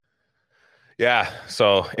Yeah,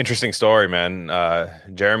 so interesting story, man.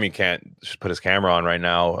 Jeremy can't put his camera on right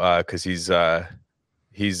now because he's uh,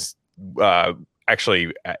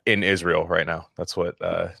 actually in Israel right now. That's what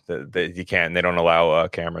he can. They don't allow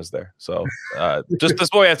cameras there. So just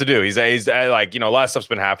this boy has to do. He's like a lot of stuff's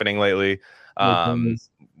been happening lately. No Um, cameras.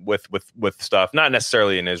 with stuff not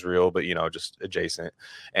necessarily in Israel, but just adjacent.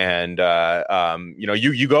 And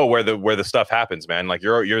you go where the stuff happens, man. Like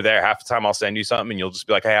you're there. Half the time I'll send you something and you'll just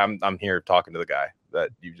be like, hey, I'm here talking to the guy that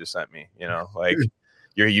you just sent me. Like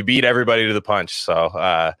you beat everybody to the punch.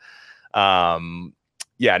 So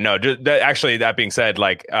yeah, no, actually, that being said,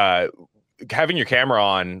 like having your camera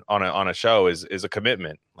on a show is a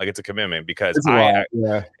commitment. Like it's a commitment because It's a lot.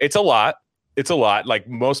 Yeah. it's a lot. It's a lot. Like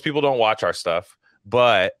most people don't watch our stuff,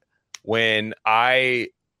 but if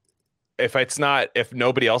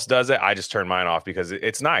nobody else does it, I just turn mine off because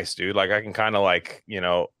it's nice, dude. Like I can kind of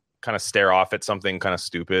kind of stare off at something kind of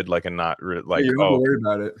stupid, like, and not like, You don't have to worry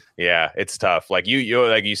about it. Yeah, it's tough. Like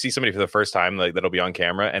you see somebody for the first time, like that'll be on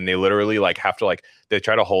camera, and they literally like have to they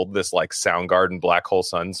try to hold this like Soundgarden Black Hole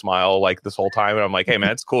Sun smile like this whole time, and I'm like, hey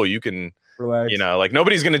man, it's cool. You can relax. Like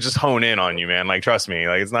nobody's gonna just hone in on you, man. Like trust me.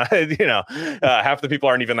 Like it's not half the people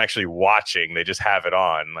aren't even actually watching. They just have it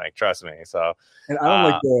on. Like trust me. So and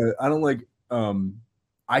I don't like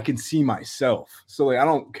I can see myself. So like I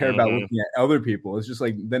don't care about looking at other people. It's just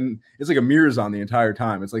like then it's like a mirror's on the entire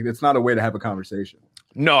time. It's like it's not a way to have a conversation.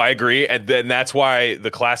 No, I agree. And then that's why the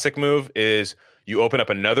classic move is you open up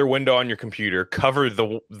another window on your computer, cover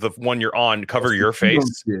the one you're on, cover your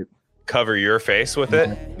face. Cover your face with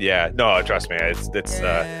it. Yeah. No, trust me. It's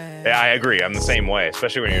yeah, I agree. I'm the same way,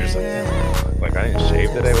 especially when you're just like I didn't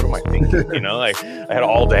shave today. What am I thinking? Like I had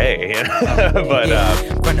all day. But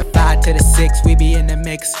from the 5 to the 6, we be in the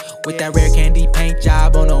mix with that rare candy paint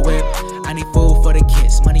job on the whip. I need food for the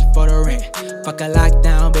kids, money for the rent. Fuck a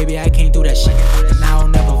lockdown, baby, I can't do that shit. And I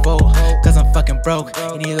don't never vote, cause I'm fucking broke.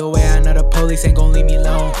 And either way, I know the police ain't gon' leave me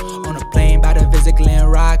alone. On a plane by the visit Glen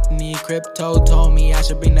Rock, need crypto told me I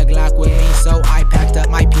should bring the Glock with me. So I packed up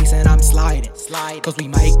my piece and I'm sliding. Cause we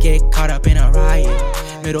might get caught up in a riot.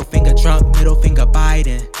 Middle finger Trump, middle finger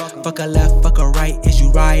Biden. Fuck a left, fuck a right, is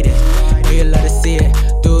you riding? Know you love to see it,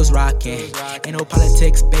 dudes rocking. Ain't no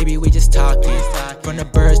politics, baby, we just talking. From the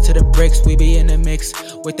birds to the bricks, we be in the mix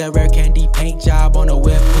with that rare candy paint job on the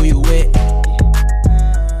whip. Who you with?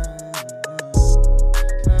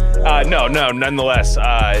 No, nonetheless,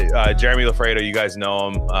 Jeremy Lafredo, you guys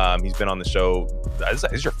know him. He's been on the show. This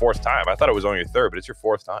is your fourth time. I thought it was only your third, but it's your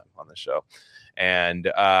fourth time on the show. And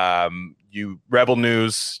you Rebel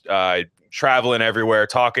News, traveling everywhere,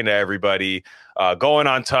 talking to everybody, going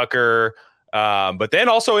on Tucker, but then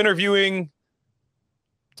also interviewing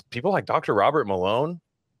people like Dr. Robert Malone,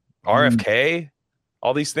 RFK,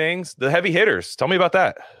 all these things, the heavy hitters. Tell me about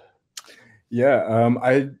that. Yeah,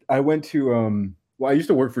 I went to well, I used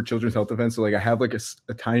to work for Children's Health Defense, so like I have like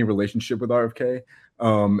a tiny relationship with RFK,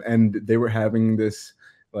 and they were having this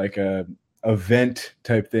like a event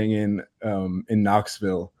type thing in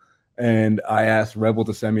Knoxville, and I asked Rebel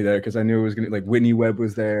to send me there because I knew it was gonna like Whitney Webb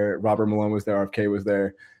was there, Robert Malone was there, RFK was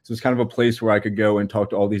there, so it's kind of a place where I could go and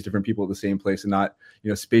talk to all these different people at the same place and not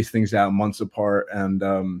space things out months apart.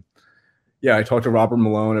 And yeah, I talked to Robert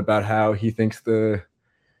Malone about how he thinks the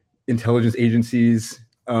intelligence agencies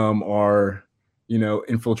are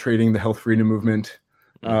infiltrating the health freedom movement.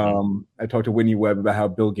 I talked to Whitney Webb about how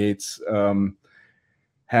Bill Gates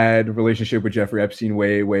had a relationship with Jeffrey Epstein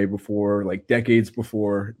way before, like decades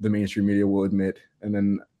before the mainstream media will admit. And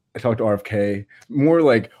then I talked to RFK, more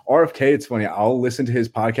like RFK. It's funny. I'll listen to his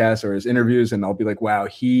podcast or his interviews and I'll be like, wow,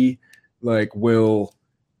 he like will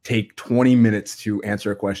take 20 minutes to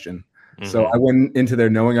answer a question. So I went into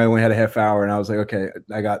there knowing I only had a half hour and I was like, okay,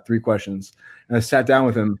 I got 3 questions. And I sat down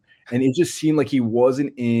with him and it just seemed like he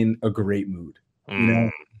wasn't in a great mood.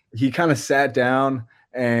 He kind of sat down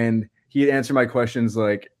and he'd answer my questions.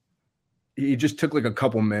 Like he just took like a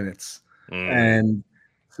couple minutes. And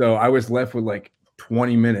so I was left with like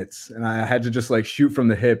 20 minutes and I had to just like shoot from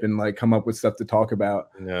the hip and like come up with stuff to talk about.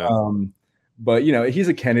 But he's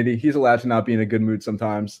a Kennedy. He's allowed to not be in a good mood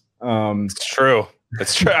sometimes. It's true.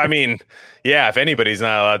 It's true. I mean, yeah, if anybody's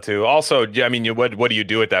not allowed to. Also, I mean, what do you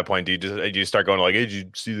do at that point? Do you start going like, hey, did you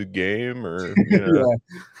see the game? Or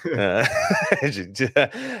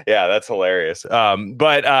yeah, that's hilarious.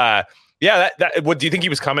 But yeah, what do you think he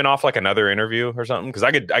was coming off like another interview or something? Because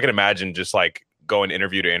I could imagine just like going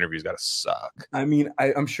interview to interview's got to suck. I mean,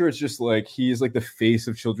 I'm sure it's just like he's like the face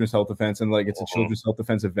of Children's Health Defense, and like it's a Children's Health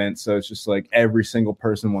Defense event, so it's just like every single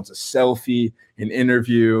person wants a selfie, an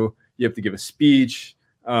interview. You have to give a speech.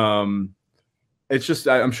 And it's just,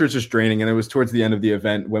 I'm sure it's just draining. And it was towards the end of the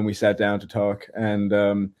event when we sat down to talk. And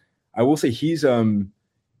I will say he's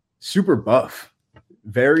super buff,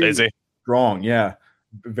 very strong. Yeah.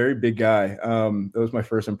 Very big guy. That was my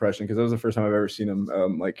first impression because that was the first time I've ever seen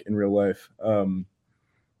him like in real life.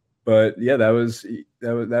 But yeah, that was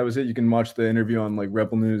it. You can watch the interview on like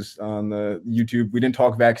Rebel News on the YouTube. We didn't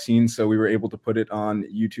talk vaccines, so we were able to put it on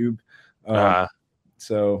YouTube.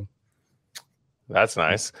 So that's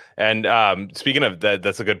nice. And speaking of that,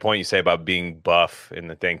 that's a good point you say about being buff in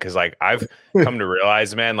the thing, because like I've come to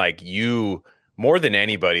realize, man, like you more than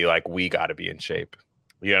anybody, like we got to be in shape.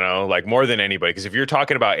 You know, like more than anybody, because if you're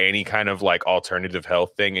talking about any kind of like alternative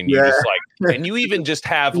health thing, and you just like, and you even just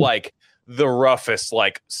have like the roughest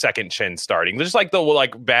like second chin starting, just like the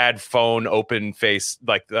like bad phone open face,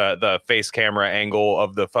 like the face camera angle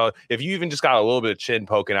of the phone. If you even just got a little bit of chin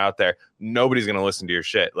poking out there, nobody's gonna listen to your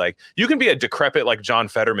shit. Like you can be a decrepit like John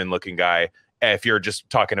Fetterman looking guy if you're just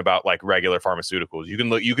talking about like regular pharmaceuticals. You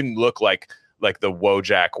can look like the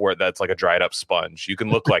Wojak where that's like a dried up sponge. You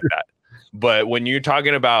can look like that. But when you're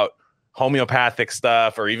talking about homeopathic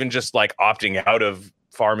stuff or even just like opting out of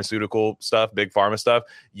pharmaceutical stuff, big pharma stuff,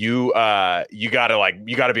 you gotta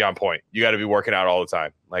be on point. You gotta be working out all the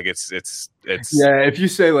time. Like it's yeah. If you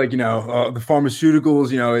say like, the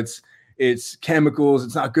pharmaceuticals, it's chemicals,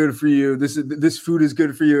 it's not good for you. This food is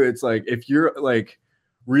good for you. It's like if you're like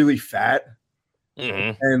really fat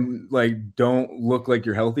and like don't look like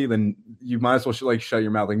you're healthy, then you might as well shut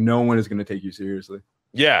your mouth. Like no one is going to take you seriously.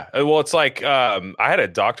 Yeah, well, it's like I had a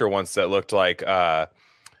doctor once that looked like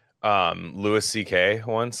Louis C.K.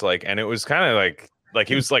 once, like, and it was kind of like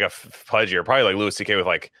he was like a pudgier, probably like Louis C.K. with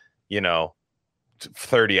like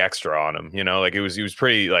 30 extra on him, like he was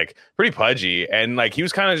pretty pudgy, and like he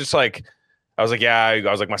was kind of just like I was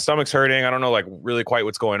like my stomach's hurting, I don't know like really quite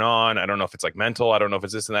what's going on, I don't know if it's like mental, I don't know if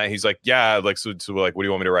it's this and that. He's like, yeah, like so like what do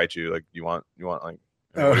you want me to write you, like you want like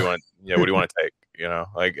what do you want, what do you want to take,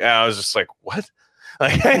 like I was just like what.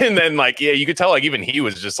 Like, and then like, yeah, you could tell like even he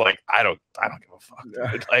was just like, I don't give a fuck,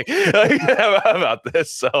 dude. Like about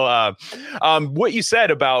this. So what you said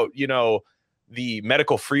about, the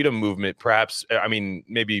medical freedom movement, perhaps, I mean,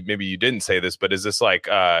 maybe you didn't say this, but is this like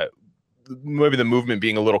maybe the movement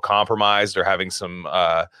being a little compromised or having some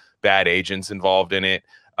bad agents involved in it?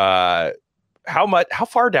 How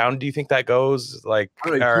far down do you think that goes? Like,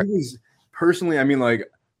 he was personally,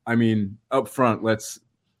 up front,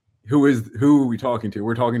 who are we talking to?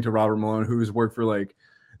 We're talking to Robert Malone, who's worked for like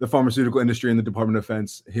the pharmaceutical industry and the Department of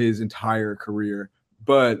Defense his entire career.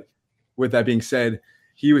 But with that being said,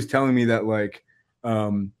 he was telling me that like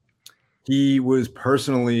he was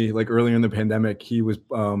personally like earlier in the pandemic, he was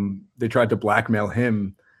they tried to blackmail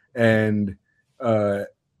him, and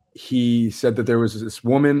he said that there was this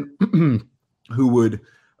woman who would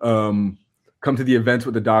come to the events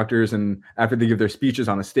with the doctors, and after they give their speeches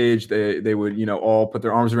on a stage, they would, all put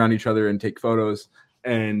their arms around each other and take photos.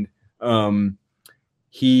 And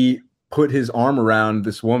he put his arm around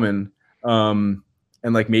this woman, and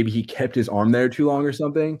like maybe he kept his arm there too long or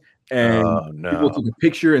something. And people took a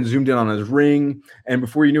picture and zoomed in on his ring. And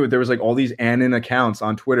before you knew it, there was like all these Anon accounts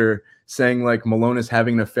on Twitter saying like Malone is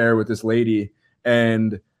having an affair with this lady.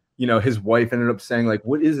 And his wife ended up saying like,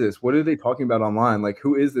 what is this? What are they talking about online? Like,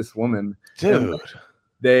 who is this woman? Dude.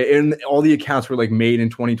 And all the accounts were like made in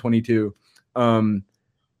 2022.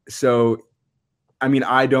 So,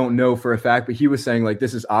 I don't know for a fact, but he was saying like,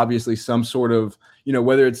 this is obviously some sort of,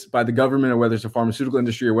 whether it's by the government or whether it's a pharmaceutical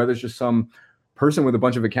industry or whether it's just some person with a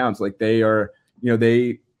bunch of accounts, like they are,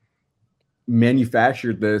 they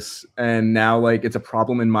manufactured this, and now like it's a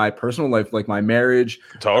problem in my personal life, like my marriage.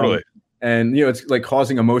 Totally. And, it's like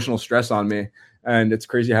causing emotional stress on me. And it's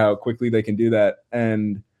crazy how quickly they can do that.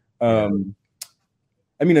 And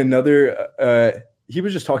he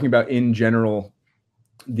was just talking about in general,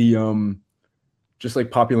 the just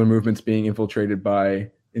like popular movements being infiltrated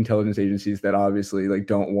by intelligence agencies that obviously like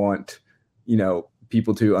don't want,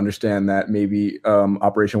 people to understand that maybe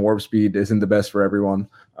Operation Warp Speed isn't the best for everyone.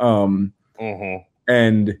 And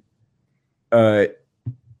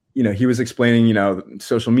he was explaining,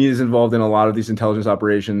 social media is involved in a lot of these intelligence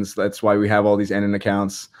operations. That's why we have all these Anon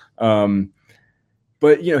accounts.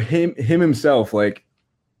 But, him himself, like,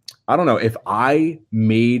 I don't know, if I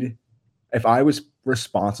was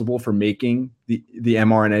responsible for making the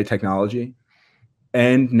mRNA technology,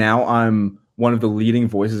 and now I'm one of the leading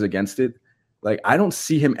voices against it, like, I don't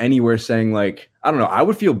see him anywhere saying like, I don't know, I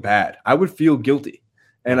would feel bad. I would feel guilty.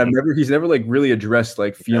 And he's never like really addressed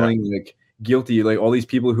like feeling like guilty, like all these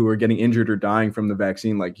people who are getting injured or dying from the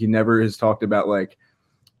vaccine. Like he never has talked about like,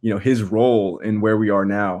 his role in where we are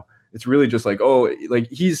now. It's really just like, oh, like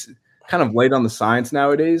he's kind of light on the science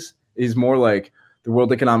nowadays. He's more like the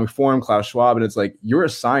World Economic Forum, Klaus Schwab, and it's like, you're a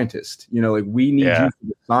scientist. You know, like we need you for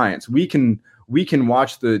the science. We can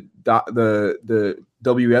watch the WF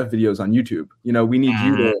videos on YouTube. You know, we need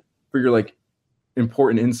you for your like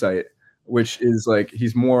important insight, which is like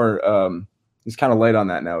he's more he's kind of light on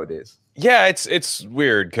that nowadays. Yeah, it's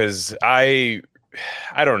weird because I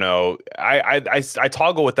don't know. I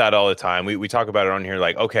toggle with that all the time. We talk about it on here.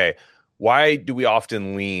 Like, okay, why do we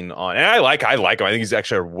often lean on? And I like him. I think he's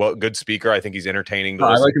actually a good speaker. I think he's entertaining.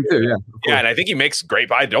 I like him too. Yeah, yeah, and I think he makes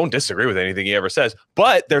great. I don't disagree with anything he ever says.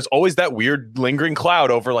 But there's always that weird lingering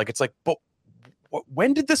cloud over. Like, it's like, but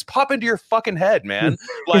when did this pop into your fucking head, man?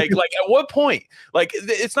 like at what point? Like,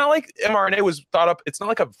 it's not like mRNA was thought up. It's not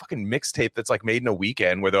like a fucking mixtape that's like made in a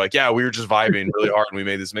weekend where they're like, yeah, we were just vibing really hard and we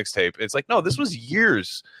made this mixtape. It's like, no, this was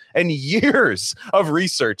years and years of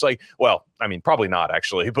research. Like, well, I mean, probably not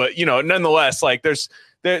actually, but you know, nonetheless, like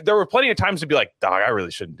there were plenty of times to be like, dog, I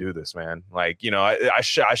really shouldn't do this, man. Like, you know, I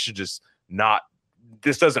should just not.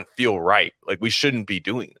 This doesn't feel right. Like, we shouldn't be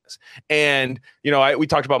doing this. And you know, we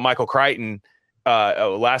talked about Michael Crichton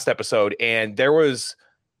last episode, and there was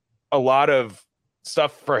a lot of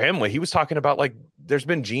stuff for him when he was talking about like there's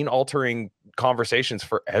been gene altering conversations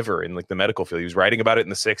forever in like the medical field. He was writing about it in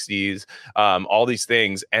the 60s, all these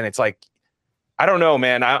things, and it's like, I don't know,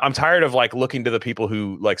 man. I'm tired of like looking to the people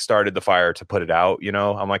who like started the fire to put it out. You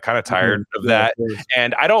know, I'm like kind of tired of that.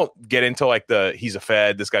 And I don't get into like he's a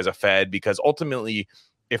Fed, this guy's a Fed, because ultimately,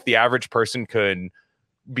 if the average person could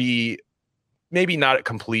be maybe not a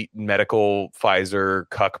complete medical Pfizer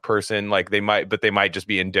cuck person, like they might just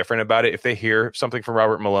be indifferent about it. If they hear something from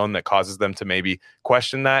Robert Malone that causes them to maybe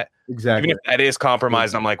question that, exactly, even if that is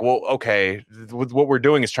compromised, I'm like, well, okay, what we're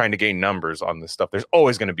doing is trying to gain numbers on this stuff. There's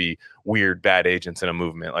always going to be weird, bad agents in a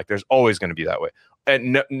movement. Like, there's always going to be that way.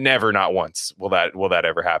 And never, not once will that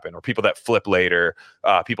ever happen. Or people that flip later,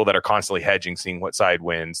 people that are constantly hedging, seeing what side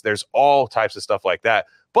wins. There's all types of stuff like that.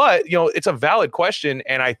 But, you know, it's a valid question.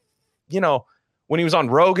 And when he was on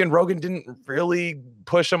Rogan didn't really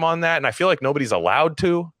push him on that. And I feel like nobody's allowed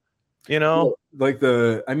to, you know, like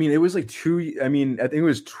it was like I think it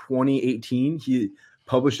was 2018. He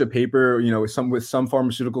published a paper, you know, with some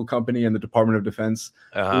pharmaceutical company and the Department of Defense.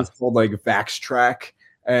 It was called like VaxTrack.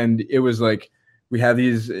 And it was like, we have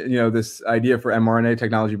these, you know, this idea for mRNA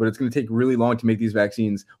technology, but it's going to take really long to make these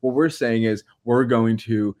vaccines. What we're saying is we're going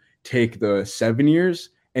to take the 7 years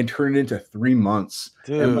and turn it into 3 months.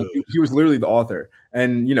 Dude. And like, he was literally the author.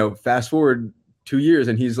 And, you know, fast forward 2 years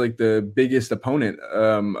and he's like the biggest opponent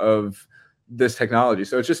of this technology.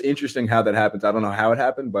 So it's just interesting how that happens. I don't know how it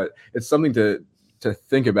happened, but it's something to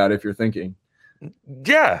think about if you're thinking.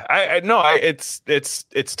 Yeah,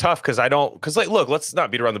 it's tough because like, look, let's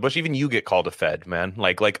not beat around the bush. Even you get called a Fed, man.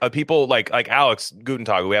 Like people like Alex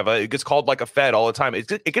Gutentag, it gets called like a Fed all the time. It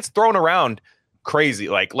gets thrown around crazy,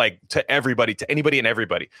 like to everybody, to anybody and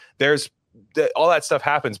everybody. There's all that stuff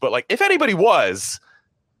happens, but like if anybody was,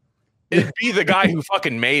 it'd be the guy who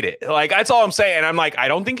fucking made it. Like, that's all I'm saying. I'm like, I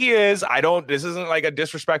don't think he is. This isn't like a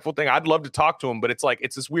disrespectful thing. I'd love to talk to him, but it's like,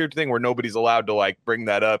 it's this weird thing where nobody's allowed to like bring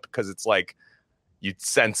that up because it's like you'd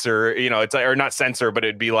censor, you know, it's like, or not censor, but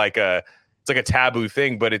it'd be like it's like a taboo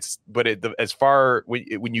thing. But as far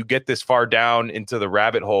when you get this far down into the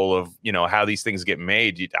rabbit hole of, you know, how these things get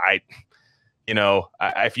made,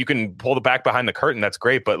 if you can pull the back behind the curtain, that's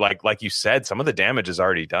great. But like you said, some of the damage is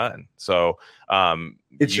already done. So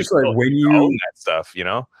it's just like when you own that stuff, you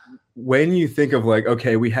know, when you think of like,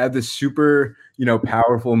 okay, we have this super, you know,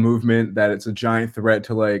 powerful movement that it's a giant threat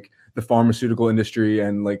to like the pharmaceutical industry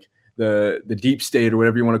and like the deep state or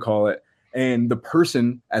whatever you want to call it. And the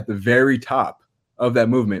person at the very top of that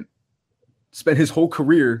movement spent his whole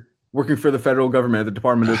career working for the federal government, the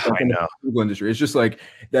Department of the pharmaceutical industry. It's just like,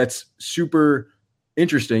 that's super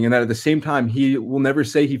interesting. And that at the same time, he will never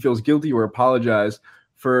say he feels guilty or apologize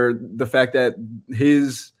for the fact that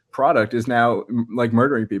his product is now like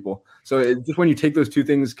murdering people. So just when you take those two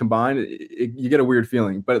things combined, you get a weird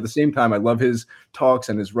feeling. But at the same time, I love his talks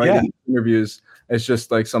and his writing interviews. It's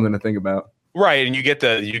just like something to think about. Right. And you get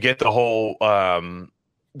the whole,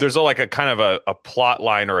 there's like a kind of a plot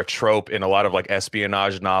line or a trope in a lot of like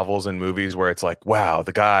espionage novels and movies where it's like, wow,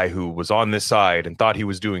 the guy who was on this side and thought he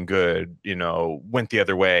was doing good, you know, went the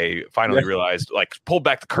other way, finally realized, like, pulled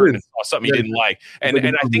back the curtain and saw something he didn't like. And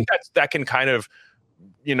I think that can kind of,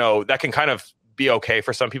 you know, that can kind of be okay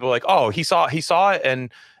for some people. Like, oh, he saw it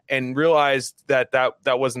and realized that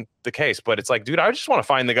wasn't the case. But it's like, dude, I just want to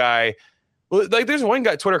find the guy. Like, there's one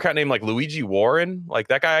guy Twitter account named like Luigi Warren. Like,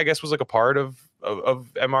 that guy, I guess, was like a part of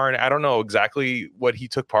of mRNA. I don't know exactly what he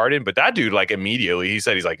took part in, but that dude, like, immediately, he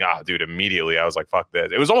said, he's like, nah, dude, immediately. I was like, fuck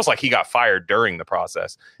this. It was almost like he got fired during the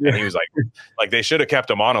process. Yeah. And he was like they should have kept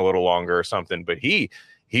him on a little longer or something. But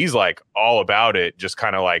he's like all about it, just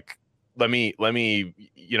kind of like, let me,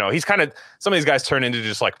 he's kind of, some of these guys turn into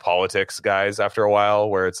just like politics guys after a while,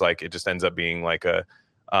 where it's like, it just ends up being like a,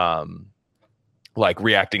 like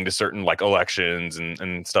reacting to certain like elections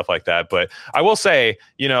and stuff like that. But I will say,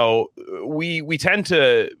 we tend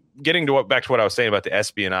to, getting to back to what I was saying about the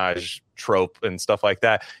espionage trope and stuff like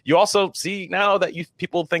that. You also see now that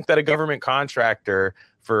people think that a government contractor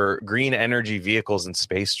for green energy vehicles and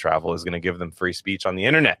space travel is going to give them free speech on the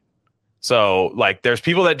internet. So like, there's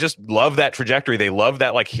people that just love that trajectory. They love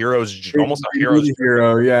that like almost a hero's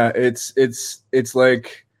hero. Yeah. It's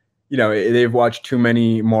like, they've watched too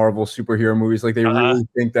many Marvel superhero movies. Like they really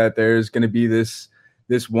think that there's going to be this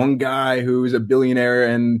one guy who's a billionaire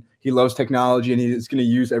and he loves technology and he's going to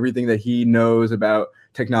use everything that he knows about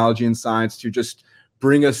technology and science to just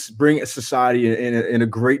bring a society in a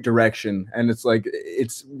great direction. And it's like,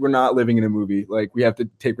 we're not living in a movie. Like we have to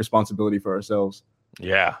take responsibility for ourselves.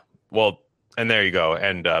 Yeah. Well, and there you go.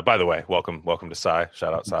 And by the way, welcome to Cy.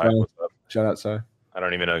 Shout out Cy. What's up? Shout out Cy. I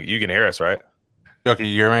don't even know. You can hear us, right? Okay,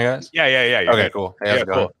 you hear me, guys? Yeah. Okay, good. Cool. Yeah,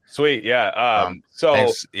 cool. Sweet. Yeah. So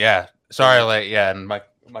thanks. Yeah. Sorry, and my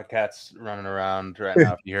cat's running around right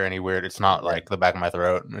now. If you hear any weird, it's not like the back of my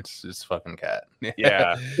throat. It's fucking cat.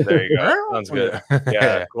 Yeah. There you go. Sounds good.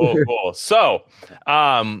 Yeah. Cool. So,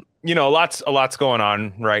 lots going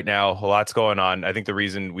on right now. A lot's going on. I think the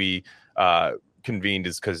reason we convened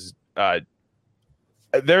is because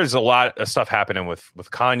there's a lot of stuff happening with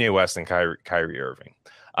Kanye West and Kyrie Irving.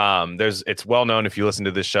 It's well known, if you listen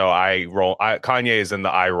to this show, Kanye is in the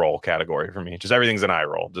eye roll category for me. Just everything's an eye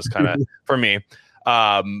roll, just kind of for me.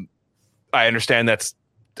 I understand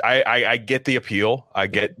I get the appeal.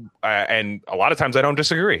 And a lot of times I don't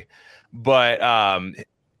disagree, but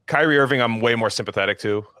Kyrie Irving, I'm way more sympathetic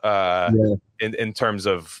to, in terms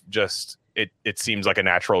of just, it seems like a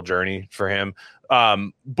natural journey for him.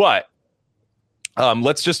 But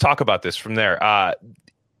let's just talk about this from there.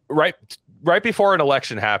 Right before an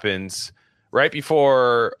election happens, right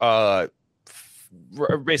before,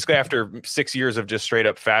 basically after 6 years of just straight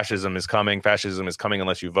up fascism is coming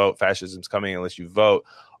unless you vote, fascism's coming unless you vote.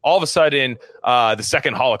 All of a sudden, the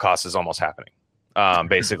second Holocaust is almost happening.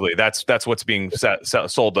 Basically, that's what's being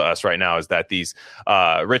sold to us right now, is that these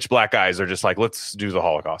rich black guys are just like, let's do the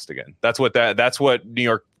Holocaust again. That's what New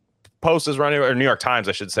York Post is running, or New York Times,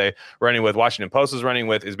 I should say, running with, Washington Post is running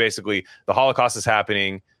with, is basically the Holocaust is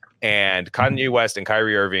happening. And Kanye West and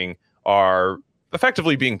Kyrie Irving are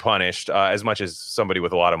effectively being punished as much as somebody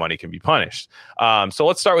with a lot of money can be punished. So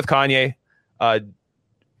let's start with Kanye.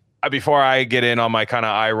 Before I get in on my kind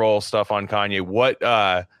of eye roll stuff on Kanye,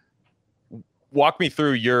 walk me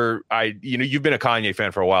through you've been a Kanye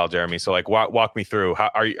fan for a while, Jeremy. So like, walk me through.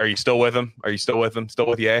 Are you still with him? Are you still with him? Still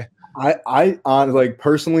with Ye? I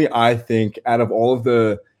personally, I think out of all of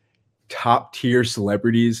the top tier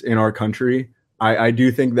celebrities in our country, I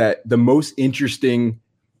do think that the most interesting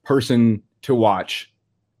person to watch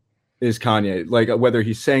is Kanye. Like whether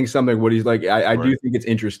he's saying something, what he's like, I do think it's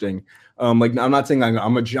interesting. Like I'm not saying like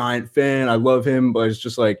I'm a giant fan, I love him, but it's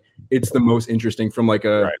just like it's the most interesting from like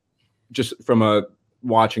just from a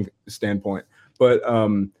watching standpoint. But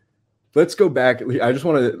let's go back. I just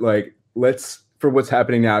want to for what's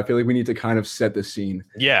happening now. I feel like we need to kind of set the scene.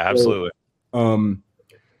 Yeah, absolutely.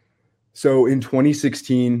 So in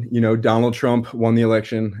 2016, Donald Trump won the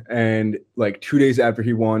election, and like 2 days after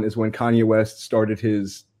he won is when Kanye West started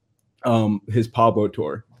his Pablo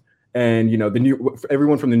tour. And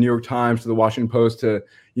everyone from the New York Times to the Washington Post to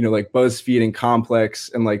like BuzzFeed and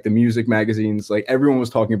Complex and like the music magazines, like everyone was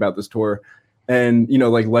talking about this tour. And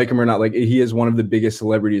like him or not, like he is one of the biggest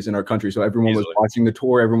celebrities in our country. So everyone was watching the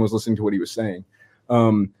tour, everyone was listening to what he was saying.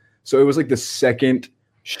 So it was like the second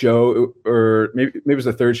show, or maybe it was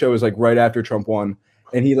the third show. It was like right after Trump won,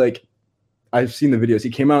 and he I've seen the videos.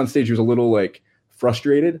 He came out on stage. He was a little like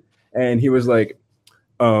frustrated, and he was like,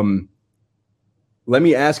 "Let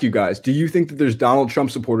me ask you guys, do you think that there's Donald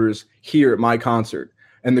Trump supporters here at my concert?"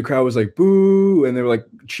 And the crowd was like, "Boo!" And they were like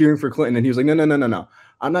cheering for Clinton. And he was like, "No.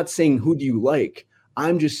 I'm not saying who do you like.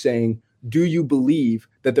 I'm just saying, do you believe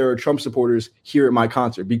that there are Trump supporters here at my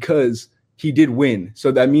concert? Because he did win.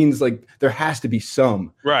 So that means like there has to be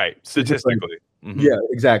some." Right. Statistically. Like, yeah,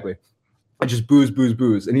 exactly. I just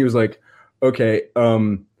booze. And he was like, "Okay,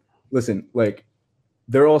 listen, like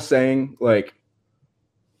they're all saying like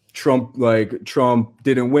Trump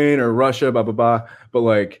didn't win, or Russia, blah, blah, blah. But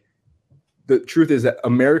like the truth is that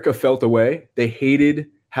America felt away. They hated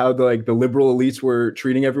how the liberal elites were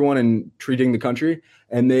treating everyone and treating the country,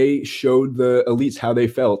 and they showed the elites how they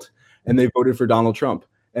felt, and they voted for Donald Trump.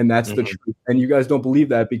 And that's the truth. And you guys don't believe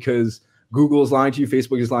that because Google is lying to you,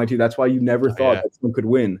 Facebook is lying to you. That's why you never thought that someone could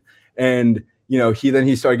win. And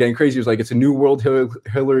he started getting crazy. He was like, it's a new world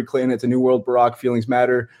Hillary Clinton, it's a new world Barack, feelings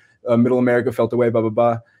matter. Middle America felt away, blah, blah,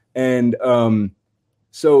 blah. And and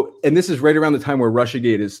this is right around the time where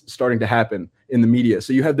Russiagate is starting to happen in the media.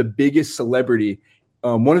 So you have the biggest celebrity,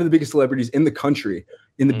 one of the biggest celebrities in the country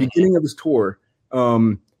in the beginning of his tour,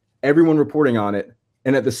 everyone reporting on it.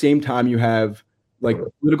 And at the same time, you have the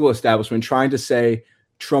political establishment trying to say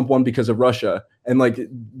Trump won because of Russia. And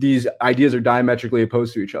these ideas are diametrically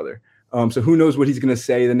opposed to each other. So who knows what he's going to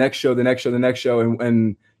say the next show.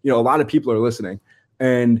 And a lot of people are listening.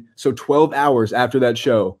 And so 12 hours after that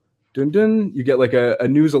show, you get a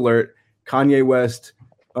news alert, Kanye West,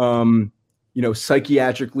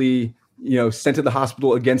 psychiatrically, sent to the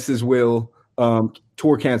hospital against his will,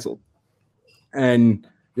 tour canceled. And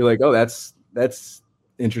you're like, oh, that's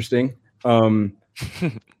interesting. Some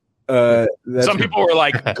people were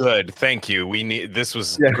like, good, thank you. This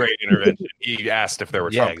was great intervention. He asked if there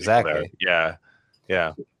were Trump exactly. There.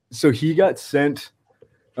 Yeah. So he got sent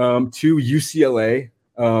to UCLA,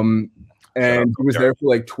 and he was there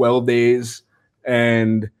for 12 days,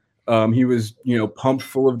 and he was pumped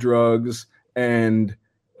full of drugs. And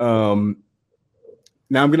now I'm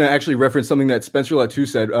going to actually reference something that Spencer Latu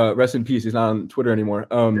said. Rest in peace. He's not on Twitter anymore.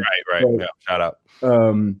 Right. Yeah, shout out.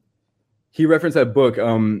 He referenced that book,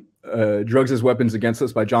 Drugs as Weapons Against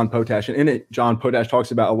Us by John Potash. And in it, John Potash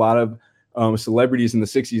talks about a lot of celebrities in the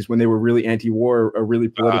 60s when they were really anti-war or really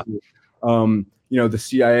political. The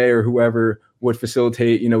CIA or whoever would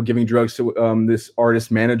facilitate, giving drugs to this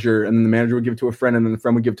artist manager, and then the manager would give it to a friend, and then the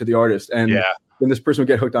friend would give it to the artist. And then this person would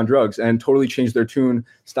get hooked on drugs and totally change their tune,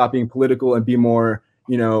 stop being political and be more,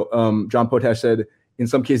 John Potash said, in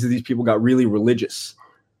some cases, these people got really religious.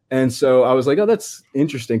 And so I was like, oh, that's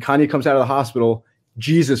interesting. Kanye comes out of the hospital,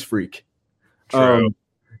 Jesus freak. True.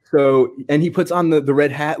 And he puts on the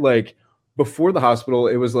red hat, before the hospital,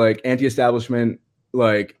 it was anti-establishment,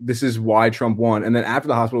 this is why Trump won. And then after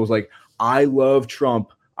the hospital, it was I love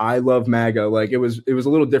Trump, I love MAGA. It was a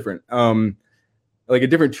little different, a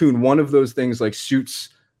different tune. One of those things suits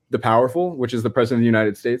the powerful, which is the president of the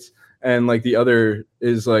United States, and the other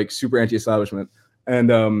is super anti-establishment.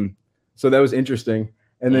 And so that was interesting.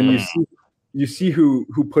 And then you see who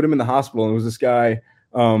put him in the hospital, and it was this guy,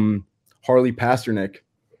 Harley Pasternak,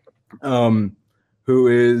 who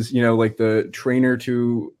is the trainer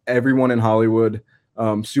to everyone in Hollywood,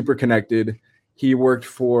 super connected. He worked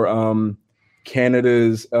for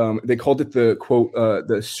Canada's, they called it the quote,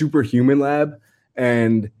 the superhuman lab,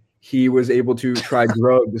 and he was able to try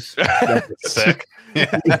drugs. Sick.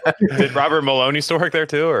 Did Robert Maloney still work there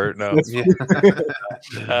too, or no?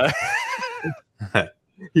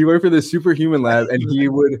 He worked for the superhuman lab, and he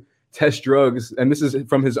would test drugs. And this is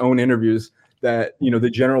from his own interviews, that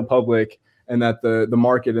the general public and that the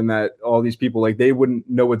market and that all these people, they wouldn't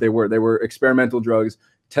know what they were. They were experimental drugs.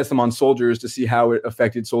 Test them on soldiers to see how it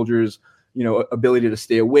affected soldiers, ability to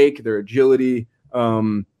stay awake, their agility.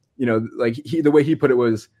 The way he put it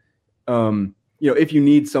was, if you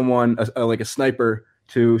need someone like a sniper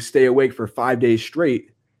to stay awake for 5 days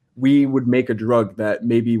straight, we would make a drug that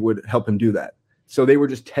maybe would help him do that. So they were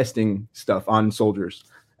just testing stuff on soldiers.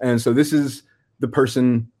 And so this is the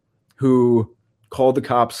person who called the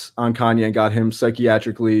cops on Kanye and got him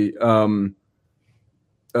psychiatrically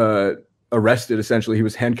arrested. Essentially, he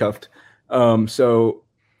was handcuffed. So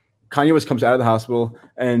Kanye West comes out of the hospital,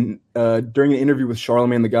 and during an interview with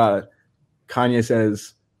Charlamagne the God, Kanye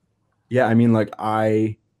says, "Yeah, I mean,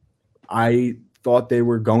 I thought they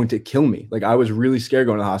were going to kill me. I was really scared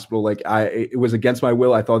going to the hospital. It was against my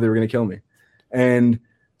will. I thought they were going to kill me." And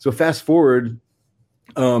so fast forward,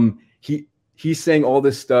 he's saying all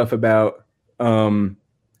this stuff about.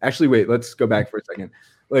 Actually, wait, let's go back for a second.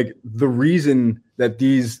 The reason that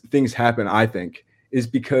these things happen, I think, is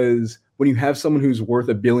because when you have someone who's worth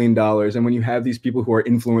 $1 billion, and when you have these people who are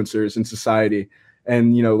influencers in society,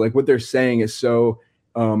 and what they're saying is so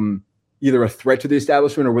either a threat to the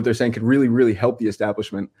establishment, or what they're saying could really, really help the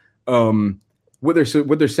establishment. What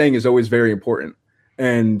they're saying is always very important.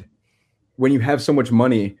 And when you have so much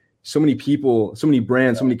money, so many people, so many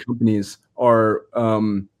brands, so many companies are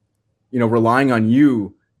relying on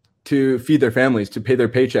you to feed their families, to pay their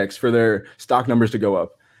paychecks, for their stock numbers to go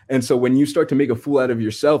up. And so when you start to make a fool out of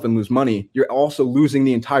yourself and lose money, you're also losing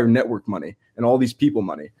the entire network money and all these people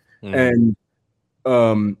money. And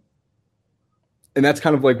that's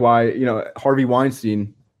kind of why, Harvey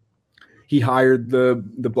Weinstein, he hired the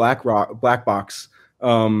black box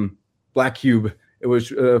Black Cube. It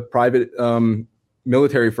was a private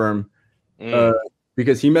military firm.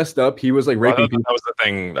 Because he messed up. He was like raping people. That was the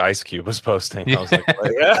thing Ice Cube was posting. I was like,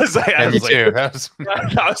 I was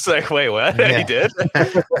like, wait, what? Yeah. He did?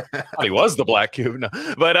 He was the Black Cube. No.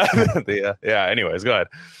 But anyways, go ahead.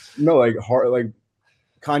 No, like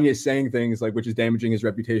Kanye saying things like which is damaging his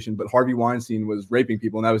reputation, but Harvey Weinstein was raping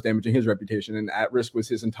people and that was damaging his reputation. And at risk was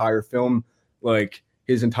his entire film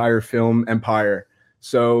empire.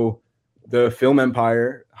 So the film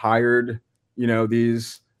empire hired,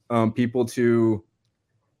 these people to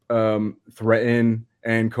threaten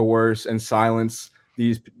and coerce and silence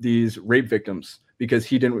these rape victims because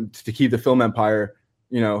he didn't to keep the film empire,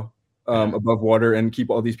 above water and keep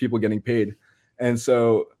all these people getting paid. And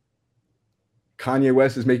so Kanye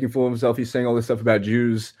West is making fool of himself. He's saying all this stuff about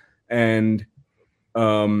Jews and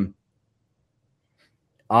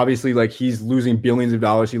obviously like he's losing billions of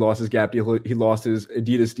dollars. He lost his Gap deal. He lost his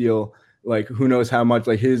Adidas deal. Like who knows how much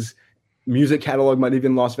like his music catalog might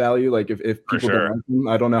even lost value. Like if people don't like him,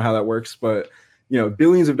 I don't know how that works, but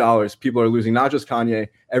billions of dollars people are losing, not just Kanye,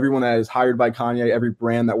 everyone that is hired by Kanye, every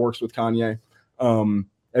brand that works with Kanye,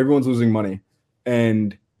 everyone's losing money.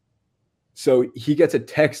 And so he gets a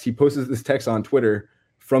text, he posts this text on Twitter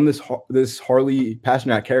from this Harley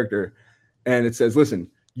Pasternak character. And it says,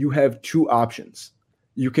 listen, you have two options.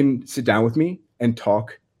 You can sit down with me and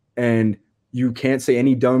talk, and you can't say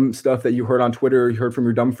any dumb stuff that you heard on Twitter or you heard from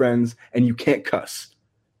your dumb friends, and you can't cuss.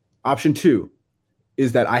 Option 2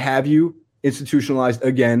 is that I have you institutionalized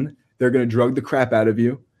again. They're going to drug the crap out of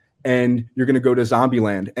you, and you're going to go to zombie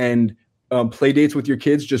land, and play dates with your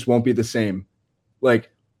kids just won't be the same.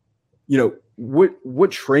 Like,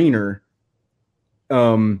 what trainer,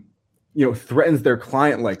 threatens their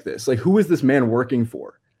client like this? Like, who is this man working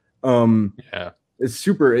for? It's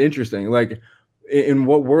super interesting. Like, in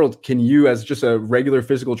what world can you, as just a regular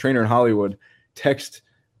physical trainer in Hollywood, text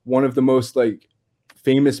one of the most like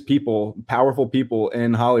famous people, powerful people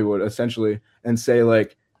in Hollywood, essentially, and say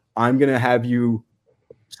like, I'm going to have you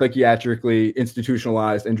psychiatrically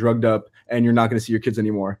institutionalized and drugged up, and you're not going to see your kids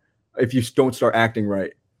anymore if you don't start acting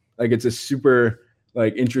right. Like, it's a super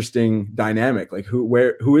like interesting dynamic. Like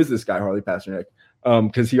who is this guy, Harley Pasternak?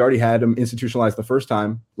 Because he already had him institutionalized the first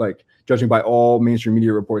time, like judging by all mainstream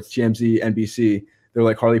media reports, TMZ, NBC, they're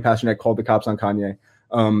like, Harley Pasternak called the cops on Kanye.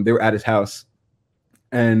 They were at his house.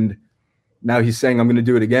 And now he's saying, I'm going to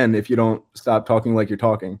do it again if you don't stop talking like you're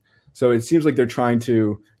talking. So it seems like they're trying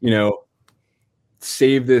to,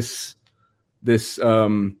 save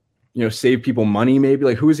save people money, maybe.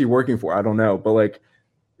 Like, who is he working for? I don't know. But like,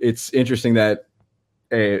 it's interesting that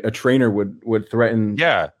a trainer would threaten.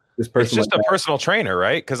 Yeah. This person it's just a personal trainer,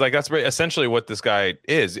 right? Because like that's essentially what this guy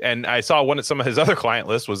is. And I saw some of his other client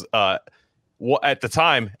lists was at the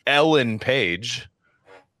time Ellen Page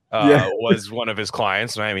was one of his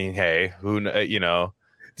clients. And I mean, hey, who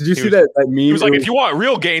Did you see that meme? He was like, if you want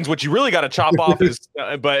real gains, what you really got to chop off is,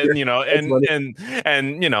 but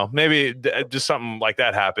maybe just something like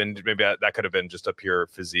that happened. Maybe that could have been just a pure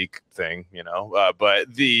physique thing, but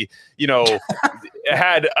it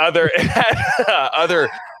had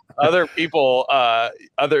other people,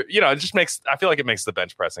 it just makes, I feel like it makes the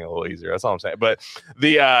bench pressing a little easier. That's all I'm saying. But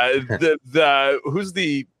he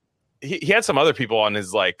had some other people on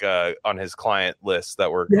his on his client list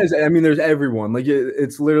that were. Yes, I mean, there's everyone. Like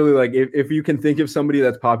it's literally like if you can think of somebody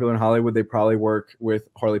that's popular in Hollywood, they probably work with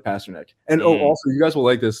Harley Pasternak. And also you guys will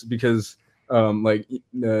like this because we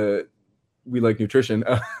like nutrition.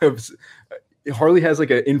 Harley has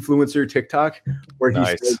like an influencer TikTok where he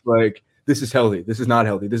says like, this is healthy, this is not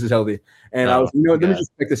healthy, this is healthy. And I was, let me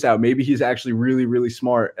just check this out. Maybe he's actually really, really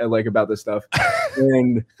smart at about this stuff.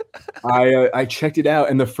 And I checked it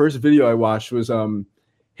out, and the first video I watched was him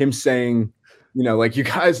saying, you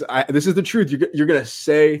guys, this is the truth. You're gonna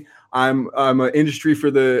say I'm a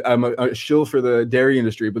shill for the dairy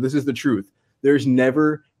industry, but this is the truth. There's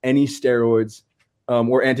never any steroids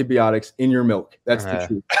or antibiotics in your milk. That's the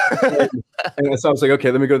truth. And so I was like,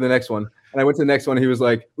 okay, let me go to the next one. And I went to the next one. And he was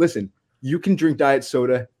like, listen, you can drink diet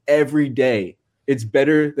soda every day. It's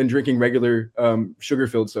better than drinking regular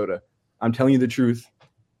sugar-filled soda. I'm telling you the truth.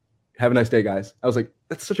 Have a nice day, guys. I was like,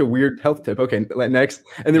 that's such a weird health tip. Okay, next.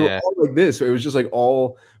 And they were all like this. So it was just like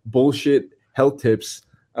all bullshit health tips.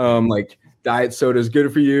 Like diet soda is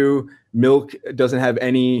good for you. milk doesn't have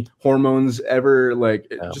any hormones ever.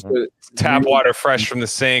 Like just tap water fresh from the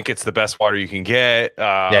sink. It's the best water you can get.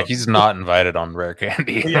 Yeah, he's not invited on Rare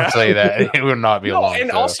Candy. Yeah. I'll say that. It would not be a long and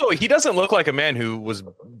show. Also, he doesn't look like a man who was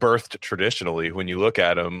birthed traditionally. When you look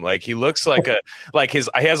at him, like he looks like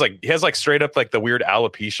he has straight up like the weird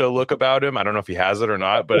alopecia look about him. I don't know if he has it or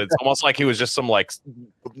not, but it's almost like he was just some like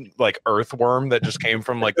earthworm that just came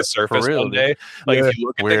from like the surface one day. Like if you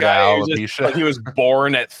look at weird the guy, alopecia. he was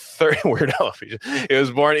born at 30. Weird alopecia. He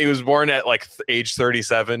was born at like age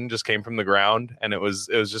 37. Just came from the ground, and it was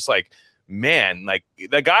just like, man, like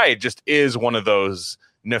the guy just is one of those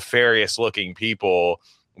nefarious looking people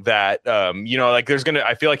that like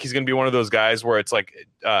I feel like he's gonna be one of those guys where it's like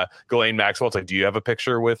Ghislaine Maxwell, it's like, do you have a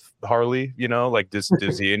picture with Harley? Like does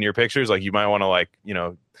he in your pictures? Like you might want to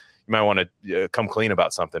you might want to come clean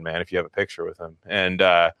about something, man, if you have a picture with him. And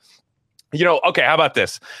okay, how about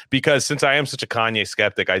this? Because since I am such a Kanye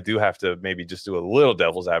skeptic, I do have to maybe just do a little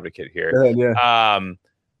devil's advocate here. Yeah.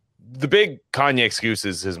 The big Kanye excuse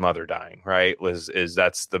is his mother dying, right?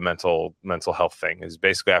 That's the mental health thing. Is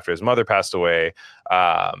basically after his mother passed away,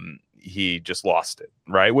 he just lost it,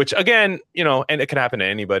 right? Which again, and it can happen to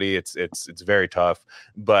anybody. It's very tough,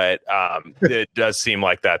 but it does seem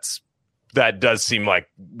like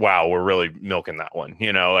wow, we're really milking that one.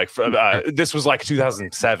 This was like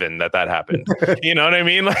 2007 that happened. You know what I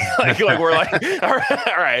mean? Like we're like, all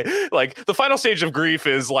right. Like the final stage of grief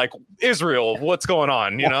is like Israel. What's going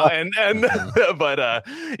on? But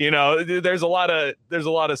there's a lot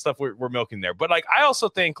of stuff we're milking there. But like, I also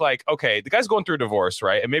think like, okay, the guy's going through a divorce,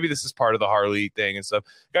 right? And maybe this is part of the Harley thing and stuff.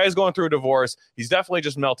 The guy's going through a divorce. He's definitely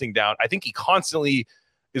just melting down. I think he constantly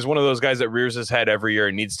is one of those guys that rears his head every year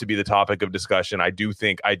and needs to be the topic of discussion. I do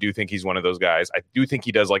think he's one of those guys. I do think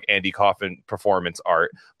he does like Andy Kaufman performance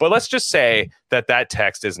art. But let's just say that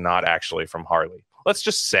text is not actually from Harley. Let's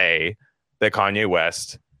just say that Kanye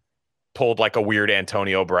West pulled like a weird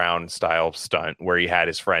Antonio Brown style stunt where he had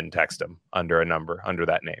his friend text him under a number under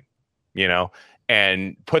that name,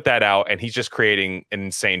 and put that out, and he's just creating an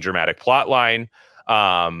insane dramatic plot line.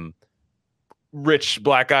 Rich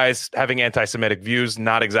black guys having anti-Semitic views,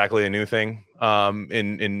 not exactly a new thing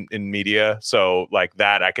in media. So like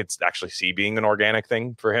that, I could actually see being an organic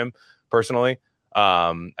thing for him personally.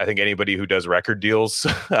 I think anybody who does record deals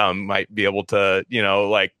might be able to,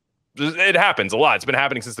 it happens a lot. It's been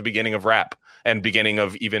happening since the beginning of rap and beginning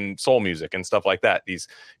of even soul music and stuff like that. These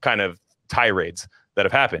kind of tirades that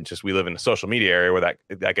have happened. Just we live in the social media area where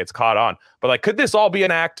that gets caught on. But like, could this all be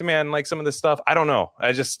an act, man? Like some of this stuff, I don't know.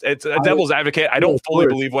 It's a devil's advocate. I don't fully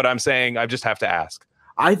believe what I'm saying. I just have to ask.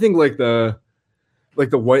 I think like the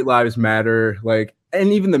White Lives Matter, like,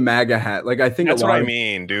 and even the MAGA hat. Like I think that's what I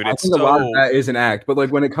mean, dude. I think a lot of that is an act. But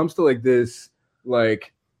like when it comes to like this,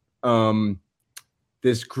 like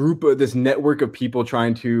this group of this network of people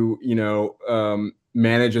trying to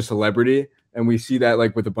manage a celebrity. And we see that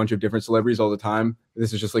like with a bunch of different celebrities all the time.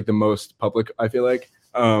 This is just like the most public, I feel like.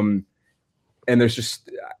 And there's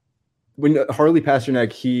just when Harley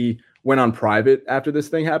Pasternak, he went on private after this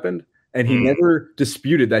thing happened, and he never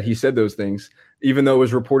disputed that he said those things, even though it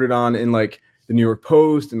was reported on in like the New York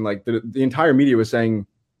Post and like the entire media was saying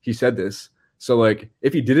he said this. So like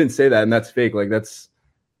if he didn't say that and that's fake, like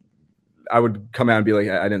I would come out and be like,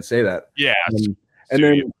 I didn't say that. Yeah. And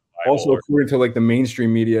then also, according to like the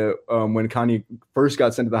mainstream media, when Kanye first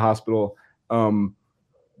got sent to the hospital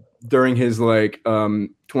during his like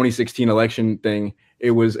 2016 election thing,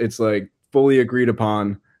 it's like fully agreed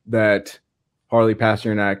upon that Harley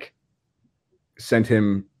Pasternak sent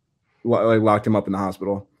him, like locked him up in the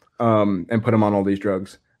hospital and put him on all these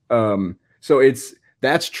drugs. So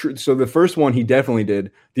that's true. So the first one he definitely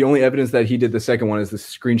did. The only evidence that he did the second one is the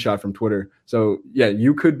screenshot from Twitter. So yeah,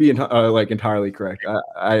 you could be like entirely correct.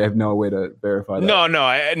 I have no way to verify that. No,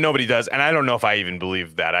 nobody does, and I don't know if I even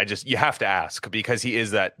believe that. You have to ask, because he is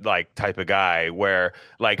that like type of guy where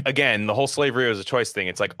like again the whole slavery was a choice thing.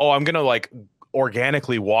 It's like, oh, I'm gonna like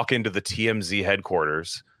organically walk into the TMZ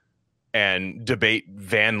headquarters and debate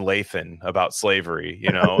Van Lathan about slavery,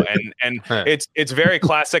 and it's very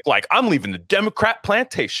classic. Like, I'm leaving the Democrat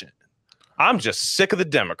plantation. I'm just sick of the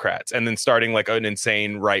Democrats. And then starting like an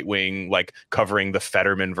insane right wing, like covering the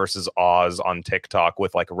Fetterman versus Oz on TikTok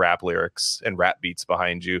with like rap lyrics and rap beats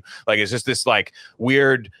behind you. Like, it's just this like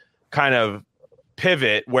weird kind of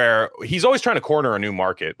pivot where he's always trying to corner a new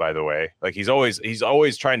market, by the way. Like he's always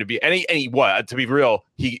trying to be to be real,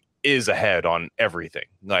 he is ahead on everything.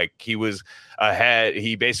 Like he was ahead.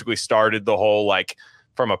 He basically started the whole like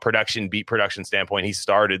from a beat production standpoint, he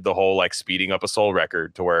started the whole like speeding up a soul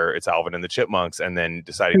record to where it's Alvin and the Chipmunks, and then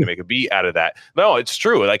deciding to make a beat out of that. No, it's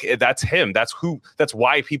true. Like that's him. That's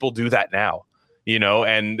why people do that now.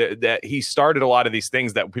 And that he started a lot of these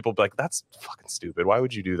things that people be like, that's fucking stupid. Why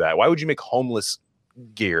would you do that? Why would you make homeless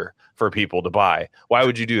gear for people to buy? Why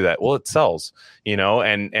would you do that? Well, it sells,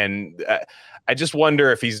 and I just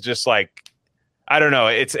wonder if he's just like, I don't know.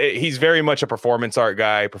 He's very much a performance art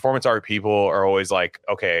guy. Performance art people are always like,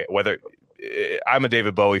 okay, whether I'm a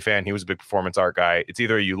David Bowie fan, he was a big performance art guy. It's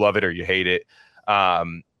either you love it or you hate it.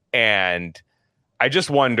 And I just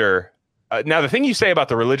wonder, now the thing you say about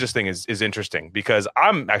the religious thing is interesting, because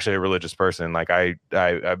I'm actually a religious person. Like I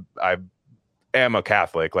am a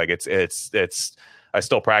Catholic. Like it's I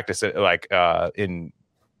still practice it like in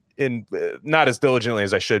not as diligently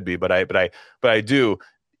as I should be, but I do.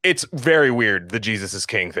 It's very weird. The Jesus is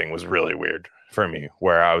King thing was really weird for me,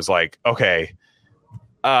 where I was like, okay,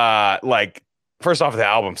 like first off, the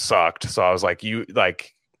album sucked. So I was like,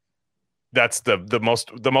 that's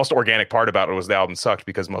the most organic part about it was the album sucked,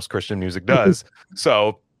 because most Christian music does.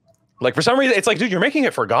 So like for some reason it's like, dude, you're making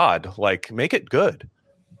it for God. Like make it good.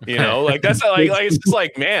 Like that's like it's just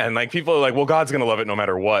like, man, like people are like, well, God's gonna love it no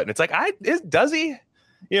matter what. And it's like, does he?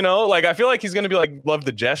 Like I feel like he's gonna be like, love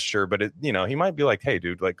the gesture, but he might be like, hey,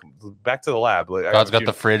 dude, like back to the lab. Like, God's got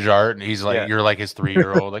the fridge art, and he's like, you're like his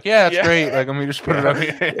 3-year-old. Like, yeah, it's great. Like, let me just put it up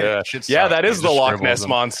here. Yeah, that is the Loch Ness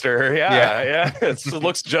monster. Yeah. It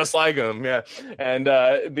looks just like him. Yeah, and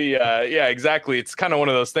exactly. It's kind of one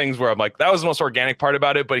of those things where I'm like, that was the most organic part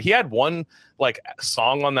about it. But he had one like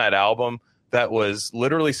song on that album that was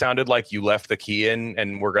literally sounded like you left the key in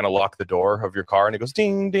and we're going to lock the door of your car, and it goes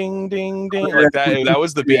ding, ding, ding, ding. Like that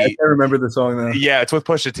was the beat. Yeah, I remember the song though. Yeah, it's with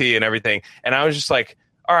Pusha T and everything. And I was just like,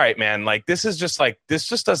 all right, man, like this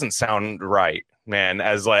just doesn't sound right, man.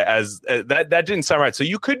 As that didn't sound right. So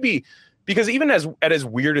you could be, because even at his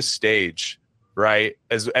weirdest stage, right,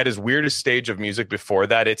 at his weirdest stage of music before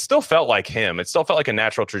that, it still felt like him. It still felt like a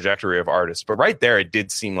natural trajectory of artists. But right there, it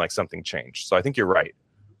did seem like something changed. So I think you're right.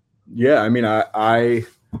 Yeah, I mean, I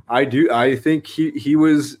do. I think he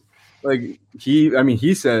was like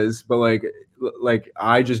he says, but like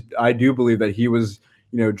I do believe that he was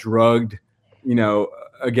drugged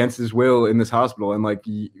against his will in this hospital, and like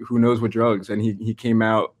who knows what drugs, and he came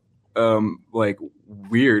out like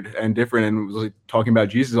weird and different, and was like talking about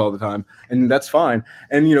Jesus all the time, and that's fine.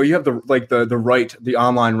 And you have the right, the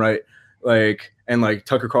online right, like, and like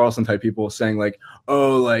Tucker Carlson type people saying like,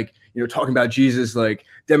 oh, like talking about Jesus, like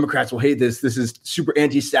Democrats will hate this. This is super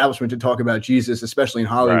anti-establishment to talk about Jesus, especially in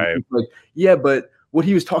Hollywood. Right. Like, yeah, but what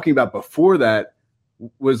he was talking about before that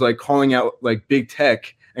was like calling out like big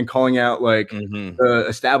tech and calling out like the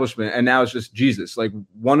establishment, and now it's just Jesus. Like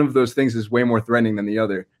one of those things is way more threatening than the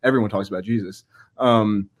other. Everyone talks about Jesus.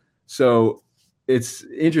 So it's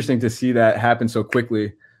interesting to see that happen so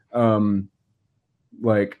quickly.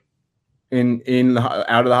 Like out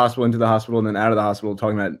of the hospital, into the hospital, and then out of the hospital,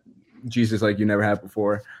 talking about Jesus like you never have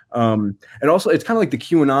before. And also it's kind of like the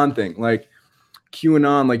QAnon thing. Like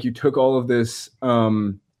QAnon, like you took all this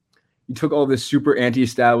super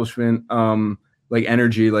anti-establishment like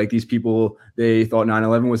energy. Like these people, they thought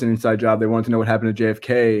 9/11 was an inside job. They wanted to know what happened to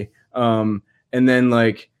JFK. And then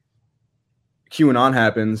like QAnon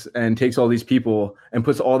happens and takes all these people and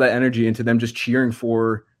puts all that energy into them just cheering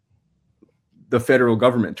for the federal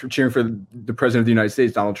government, cheering for the president of the United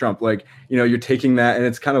States, Donald Trump. Like, you're taking that, and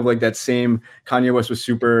it's kind of like that same Kanye West was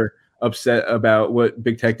super upset about what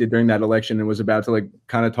big tech did during that election and was about to like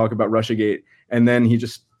kind of talk about Russiagate. And then he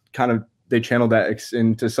just they channeled that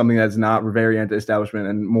into something that's not very anti-establishment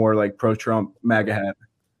and more like pro-Trump MAGA hat.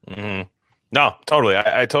 Mm-hmm. No, totally.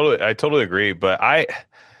 I totally agree. But as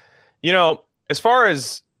far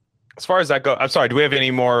as that goes, I'm sorry, do we have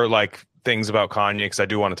any more like things about Kanye? Because I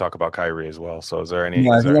do want to talk about Kyrie as well. So is there any?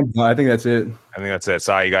 Yeah, I think that's it. I think that's it.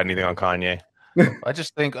 Sai, you got anything on Kanye? I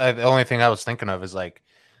just think the only thing I was thinking of is like,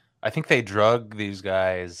 I think they drug these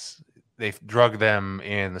guys. They drug them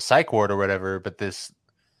in the psych ward or whatever. But this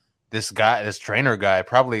trainer guy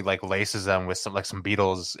probably like laces them with some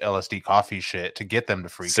Beatles LSD coffee shit to get them to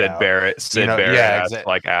freak out. Sid Barrett, yeah,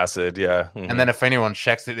 like acid, yeah. Mm-hmm. And then if anyone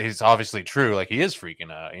checks it, he's obviously true. Like he is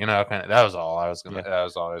freaking out, kind of. That was all I was gonna. Yeah. That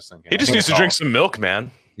was all I was thinking. He just needs to drink some milk,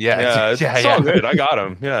 man. Yeah, it's all good. I got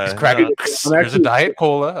him. Yeah, there's a Diet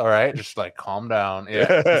Cola. All right, just like calm down.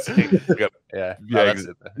 Yeah, that's a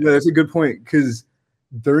good point, because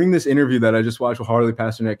during this interview that I just watched with Harley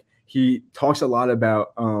Pasternak, he talks a lot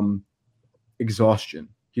about exhaustion.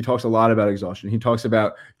 He talks a lot about exhaustion. He talks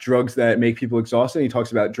about drugs that make people exhausted. He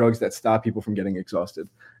talks about drugs that stop people from getting exhausted,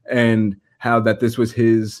 and how that this was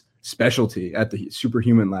his specialty at the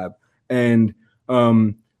Superhuman Lab. And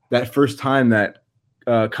that first time that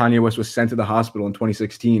Kanye West was sent to the hospital in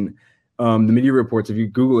 2016, the media reports, if you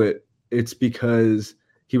Google it, it's because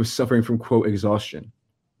he was suffering from, quote, exhaustion,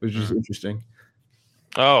 which is interesting.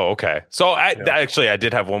 Oh, okay. So I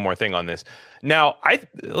did have one more thing on this. Now,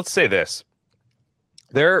 let's say this.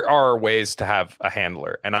 There are ways to have a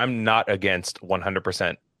handler, and I'm not against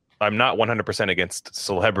 100%. I'm not 100% against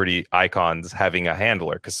celebrity icons having a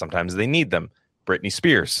handler because sometimes they need them. Britney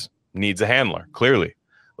Spears needs a handler, clearly.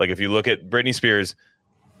 Like if you look at Britney Spears,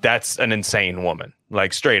 that's an insane woman,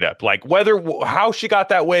 like straight up. Like how she got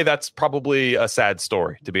that way, that's probably a sad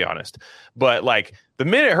story, to be honest. But like the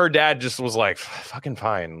minute her dad just was like, fucking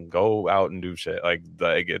fine, go out and do shit. Like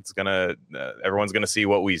it's gonna, everyone's gonna see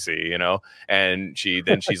what we see, you know? And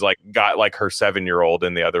she's like got like her 7-year-old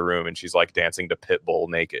in the other room and she's like dancing to Pitbull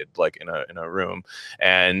naked, like in a room.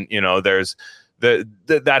 And, you know, there's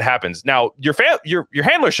that happens. Now your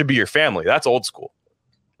handler should be your family. That's old school.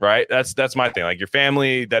 Right. That's my thing. Like your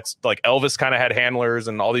family, that's like Elvis kind of had handlers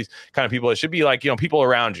and all these kind of people. It should be like, you know, people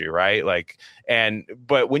around you. Right. Like,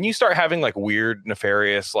 but when you start having like weird,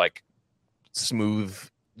 nefarious, like smooth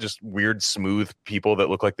people that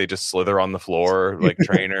look like they just slither on the floor, like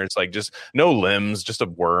trainers, like just no limbs, just a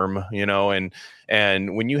worm, you know,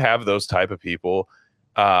 and when you have those type of people,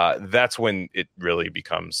 that's when it really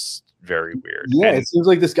becomes very weird. Yeah. It seems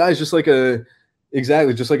like this guy's just like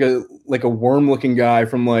exactly, just like a worm-looking guy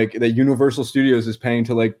from like that Universal Studios is paying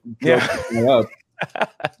to like up.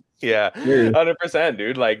 Yeah, 100%,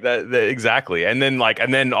 dude. Like that exactly. And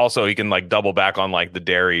then also he can like double back on like the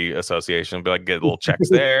Dairy Association, be like get little checks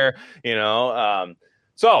there, you know.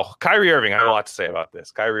 So Kyrie Irving, I have a lot to say about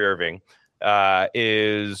this. Kyrie Irving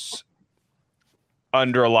is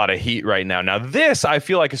under a lot of heat right now. Now this I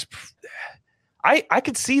feel like is I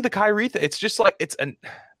could see the Kyrie it's just like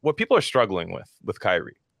what people are struggling with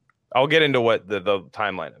Kyrie. I'll get into what the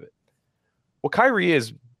timeline of it. Well, Kyrie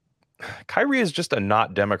is just a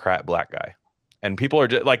not Democrat black guy. And people are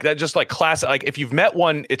just like that, just like classic. Like if you've met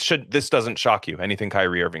one, this doesn't shock you, anything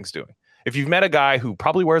Kyrie Irving's doing. If you've met a guy who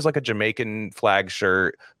probably wears like a Jamaican flag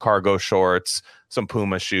shirt, cargo shorts, some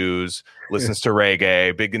Puma shoes, listens to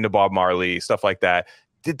reggae, big into Bob Marley, stuff like that.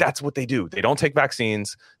 That's what they do. They don't take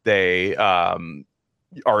vaccines. They,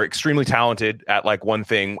 are extremely talented at like one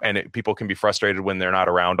thing, and people can be frustrated when they're not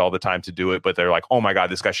around all the time to do it, but they're like, oh my God,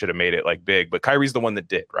 this guy should have made it like big. But Kyrie's the one that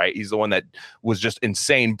did, right? He's the one that was just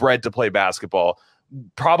insane, bred to play basketball.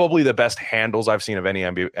 Probably the best handles I've seen of any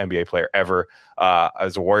NBA player ever.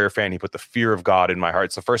 As a Warrior fan, he put the fear of God in my heart.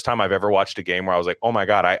 It's the first time I've ever watched a game where I was like, oh my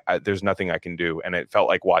God, there's nothing I can do. And it felt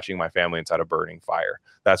like watching my family inside a burning fire.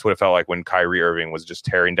 That's what it felt like when Kyrie Irving was just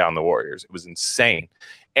tearing down the Warriors. It was insane.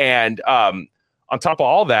 And, on top of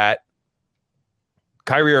all that,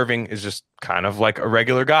 Kyrie Irving is just kind of like a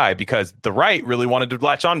regular guy because the right really wanted to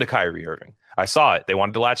latch on to Kyrie Irving. I saw it. They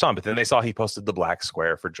wanted to latch on, but then they saw he posted the black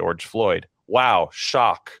square for George Floyd. Wow.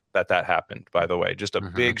 Shock that happened, by the way. Just a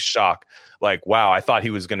big shock. Like, wow, I thought he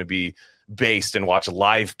was going to be based and watch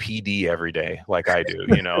live PD every day like I do,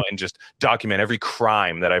 you know, and just document every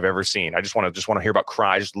crime that I've ever seen. I just want to hear about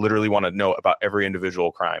crime. I just literally want to know about every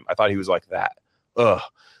individual crime. I thought he was like that. Ugh.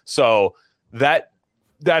 So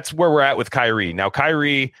that's where we're at with Kyrie. Now,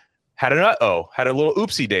 Kyrie had a little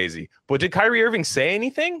oopsie daisy. But did Kyrie Irving say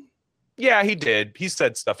anything? Yeah, he did. He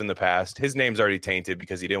said stuff in the past. His name's already tainted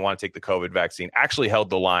because he didn't want to take the COVID vaccine, actually held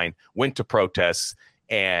the line, went to protests,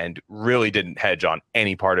 and really didn't hedge on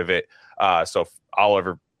any part of it. So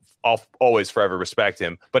I'll always forever respect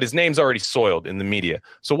him. But his name's already soiled in the media.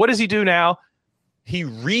 So what does he do now? He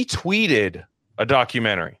retweeted a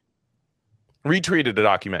documentary.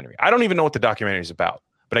 I don't even know what the documentary is about,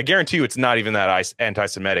 but I guarantee you it's not even that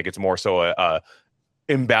anti-Semitic. It's more so a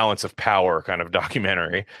imbalance of power kind of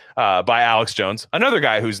documentary by Alex Jones, another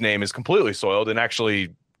guy whose name is completely soiled and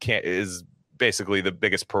actually is basically the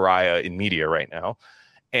biggest pariah in media right now.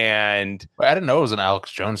 And I didn't know it was an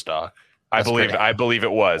Alex Jones doc. I believe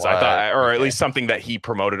it was. What? I thought, or at least something that he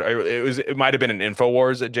promoted. It might have been an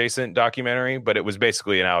InfoWars adjacent documentary, but it was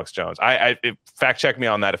basically an Alex Jones. Fact check me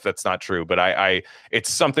on that if that's not true, but it's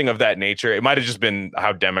something of that nature. It might have just been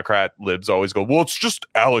how Democrat libs always go, well, it's just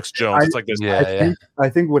Alex Jones. It's like this. I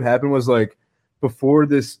think what happened was like before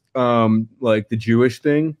this, like the Jewish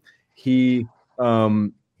thing, he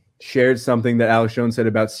shared something that Alex Jones said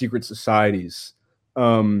about secret societies,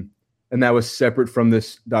 and that was separate from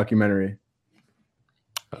this documentary.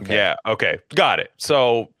 Okay. Yeah. Okay. Got it.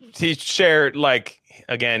 So he shared, like,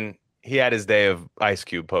 again, he had his day of Ice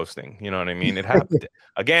Cube posting. You know what I mean? It happened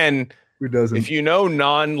again. Who doesn't? If you know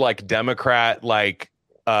like Democrat, like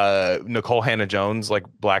Nicole Hannah-Jones, like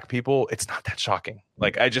black people, it's not that shocking.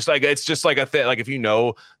 Like I just like it's just like a thing. Like if you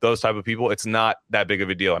know those type of people, it's not that big of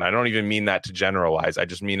a deal. And I don't even mean that to generalize. I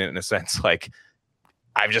just mean it in a sense like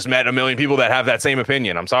I've just met a million people that have that same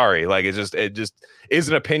opinion. I'm sorry. Like it just is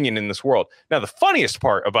an opinion in this world. Now, the funniest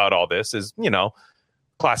part about all this is, you know,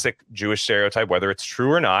 classic Jewish stereotype, whether it's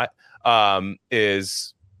true or not,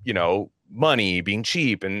 is, you know, money being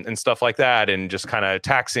cheap and stuff like that, and just kind of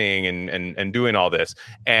taxing and doing all this.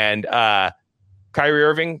 And Kyrie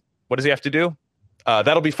Irving, what does he have to do?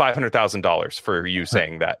 That'll be $500,000 for you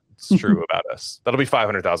saying that's true about us. That'll be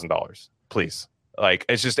 $500,000, please. Like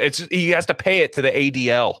it's he has to pay it to the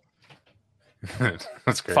ADL.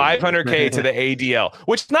 That's crazy. $500K to the ADL,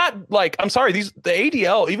 which is not like, I'm sorry, the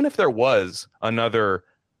ADL, even if there was another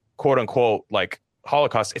quote unquote like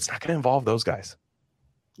Holocaust, it's not going to involve those guys.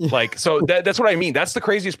 Like, so that's what I mean. That's the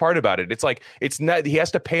craziest part about it. It's like, it's not, he has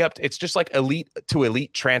to pay up. It's just like elite to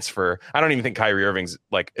elite transfer. I don't even think Kyrie Irving's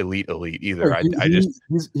like elite either.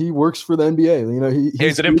 He works for the NBA. You know,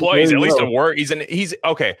 he's an employee. He's at least a work. He's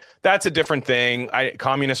okay. That's a different thing.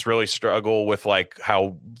 Communists really struggle with like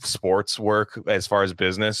how sports work as far as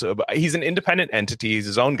business. He's an independent entity. He's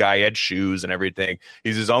his own guy. He had shoes and everything.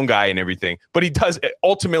 He's his own guy and everything, but he does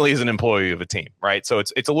ultimately is an employee of a team. Right. So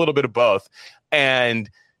it's a little bit of both. And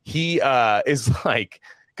he is like,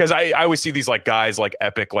 because I always see these like guys like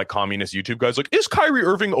epic like communist YouTube guys like, is Kyrie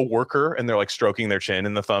Irving a worker? And they're like stroking their chin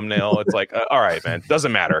in the thumbnail. It's like, all right, man,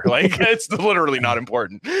 doesn't matter. Like it's literally not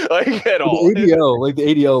important like at all. The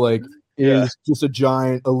ADL is just a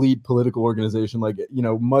giant elite political organization, like, you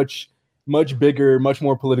know, much bigger, much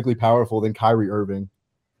more politically powerful than Kyrie Irving.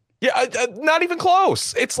 Yeah, not even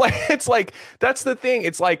close. It's like that's the thing.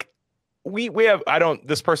 It's like we have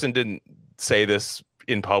this person didn't say this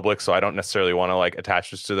in public, so I don't necessarily want to like attach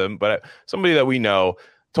this to them, but somebody that we know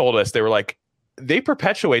told us, they were like, they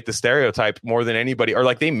perpetuate the stereotype more than anybody, or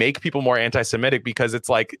like they make people more anti-Semitic, because it's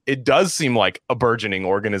like, it does seem like a burgeoning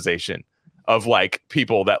organization of like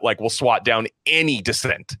people that like will swat down any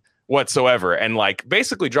dissent whatsoever and like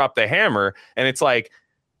basically drop the hammer. And it's like,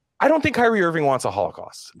 I don't think Kyrie Irving wants a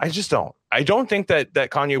Holocaust. I just don't. I don't think that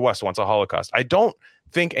Kanye West wants a Holocaust. I don't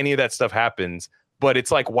think any of that stuff happens, but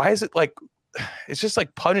it's like, why is it like, it's just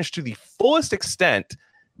like punished to the fullest extent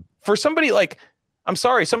for somebody like, I'm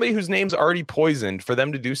sorry, somebody whose name's already poisoned, for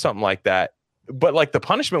them to do something like that. But like the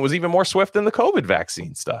punishment was even more swift than the COVID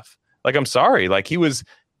vaccine stuff. Like, I'm sorry, like he was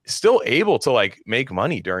still able to like make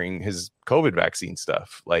money during his COVID vaccine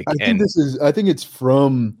stuff. Like, I think it's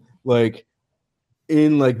from like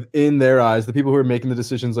in their eyes, the people who are making the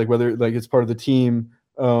decisions, like whether like it's part of the team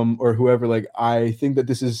or whoever, like I think that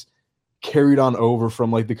this is carried on over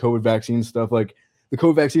from like the COVID vaccine stuff. Like the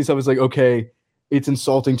COVID vaccine stuff is like, okay, it's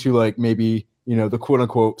insulting to like maybe, you know, the quote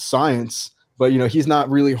unquote science, but you know, he's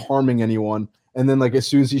not really harming anyone. And then like as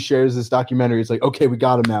soon as he shares this documentary, it's like, okay, we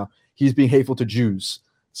got him now. He's being hateful to Jews.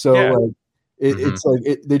 So like it's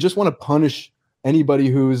like they just want to punish anybody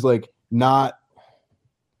who's like not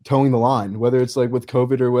towing the line, whether it's like with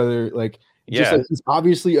COVID or whether like just like he's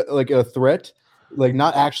obviously like a threat, like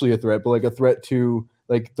not actually a threat, but like a threat to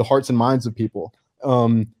like the hearts and minds of people.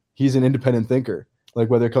 He's an independent thinker. Like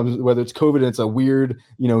whether it's COVID and it's a weird,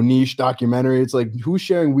 you know, niche documentary. It's like, who's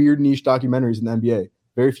sharing weird niche documentaries in the NBA?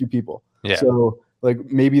 Very few people. Yeah. So like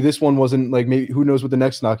maybe this one wasn't like, maybe who knows what the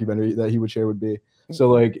next documentary that he would share would be. So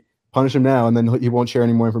like punish him now, and then he won't share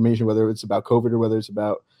any more information, whether it's about COVID or whether it's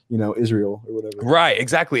about, you know, Israel or whatever. Right.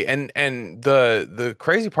 Exactly. And the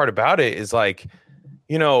crazy part about it is like,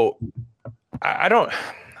 you know, I don't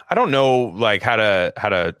know like how to I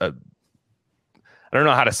don't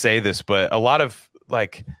know how to say this, but a lot of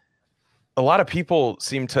people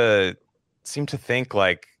seem to think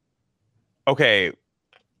like, okay,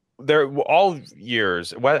 they're all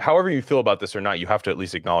years, however you feel about this or not, you have to at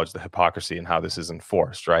least acknowledge the hypocrisy and how this is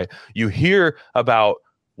enforced, right? You hear about,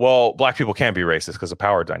 well, black people can't be racist because of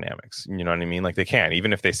power dynamics. You know what I mean? Like they can't,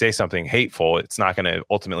 even if they say something hateful, it's not going to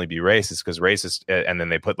ultimately be racist because racist. And then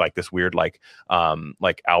they put like this weird, like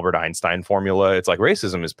Albert Einstein formula. It's like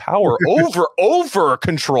racism is power over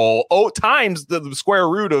control times the square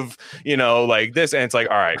root of, you know, like this. And it's like,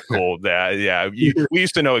 all right, cool. We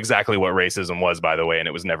used to know exactly what racism was, by the way, and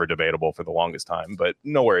it was never debatable for the longest time, but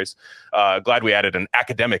no worries. Glad we added an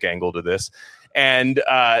academic angle to this. And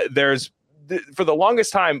there's, for the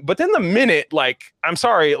longest time, but then the minute, like, I'm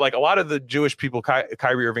sorry, like a lot of the Jewish people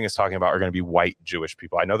Kyrie Irving is talking about are going to be white Jewish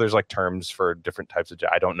people. I know there's like terms for different types of,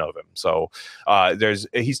 I don't know them. So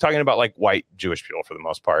he's talking about like white Jewish people for the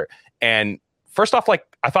most part. And first off, like,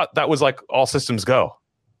 I thought that was like all systems go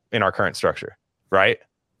in our current structure, right?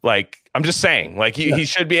 Like, I'm just saying, like he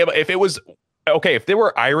should be able, if it was okay, if there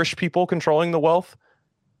were Irish people controlling the wealth,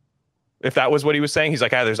 if that was what he was saying, he's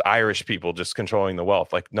like, there's Irish people just controlling the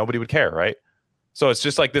wealth. Like nobody would care, right? So it's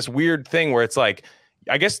just like this weird thing where it's like,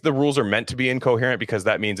 I guess the rules are meant to be incoherent because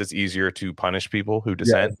that means it's easier to punish people who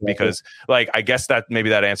dissent. Yeah, exactly. Because like, I guess that maybe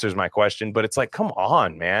that answers my question, but it's like, come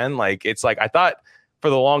on, man. Like, it's like, I thought for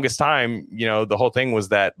the longest time, you know, the whole thing was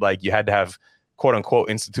that like you had to have quote unquote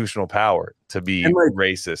institutional power to be like,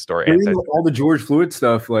 racist or anti. All the George Floyd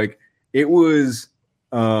stuff, like it was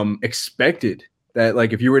expected that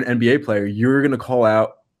like if you were an NBA player, you were going to call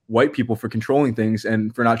out white people for controlling things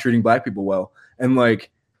and for not treating black people well. And like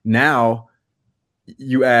now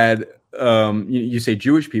you add you say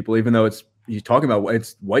Jewish people, even though you're talking about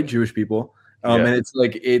it's white Jewish people. And it's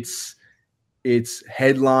like it's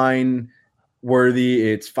headline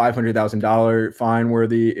worthy, it's $500,000 fine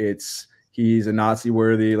worthy, it's he's a Nazi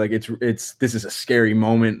worthy, like it's this is a scary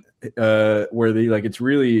moment worthy, like it's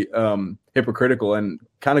really hypocritical and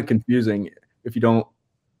kind of confusing if you don't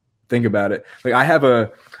think about it. Like I have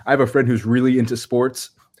a friend who's really into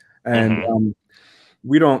sports, and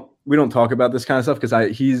we don't talk about this kind of stuff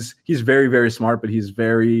because he's very, very smart, but he's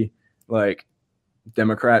very like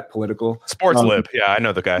Democrat political. Sports lib. Yeah, I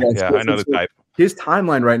know the guy. Yeah, I know the type. His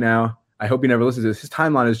timeline right now, I hope he never listens to this. His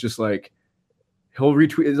timeline is just like he'll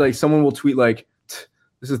retweet. It's like someone will tweet like,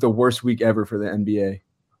 "This is the worst week ever for the NBA,"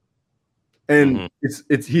 and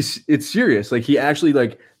it's serious. Like he actually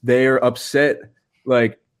like they're upset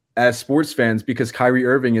like as sports fans because Kyrie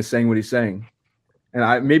Irving is saying what he's saying.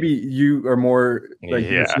 And maybe you are more like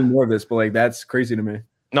you've seen more of this, but like that's crazy to me.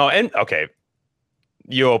 No, and okay,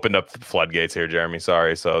 you opened up the floodgates here, Jeremy.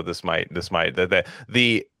 Sorry. So the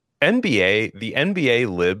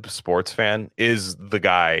NBA lib sports fan is the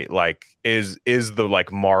guy like is the like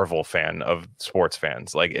Marvel fan of sports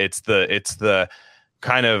fans. Like it's the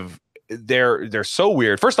kind of they're so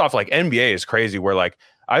weird. First off, like NBA is crazy where like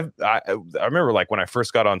I remember like when I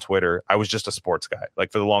first got on Twitter, I was just a sports guy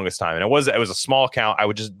like for the longest time. And it was a small account. I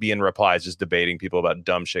would just be in replies, just debating people about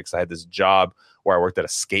dumb shit. I had this job where I worked at a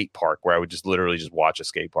skate park where I would just literally just watch a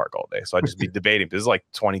skate park all day. So I'd just be debating. This is like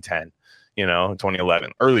 2010,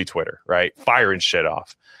 2011, early Twitter, right? Firing shit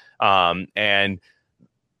off. And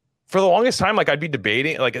for the longest time, like I'd be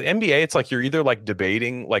debating like an NBA. It's like you're either like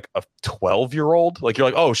debating like a 12-year-old, like you're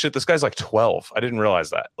like, oh shit, this guy's like 12. I didn't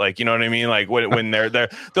realize that. Like, you know what I mean? Like when they're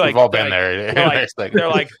like, we've all been there.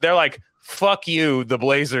 They're like, fuck you. The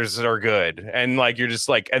Blazers are good, and like you're just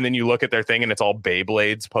like, and then you look at their thing and it's all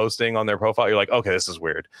Beyblades posting on their profile. You're like, okay, this is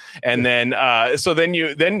weird. And then then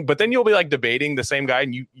you'll be like debating the same guy,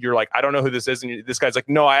 and you're like, I don't know who this is, and this guy's like,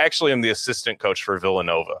 no, I actually am the assistant coach for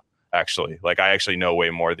Villanova. Actually, like I actually know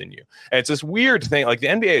way more than you. And it's this weird thing. Like the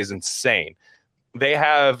NBA is insane.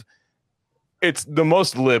 It's the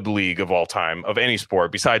most lib league of all time of any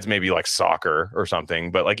sport besides maybe like soccer or something.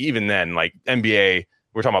 But like even then, like NBA,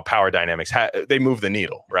 we're talking about power dynamics. They move the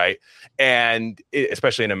needle, right? And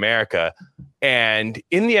especially in America, and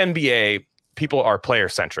in the NBA, people are player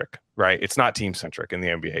centric, right? It's not team centric in the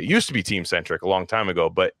NBA. It used to be team centric a long time ago,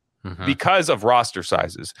 but because of roster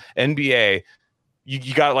sizes, NBA.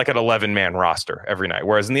 You got like an 11-man roster every night.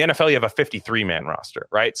 Whereas in the NFL, you have a 53-man roster,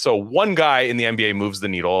 right? So one guy in the NBA moves the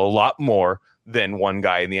needle a lot more than one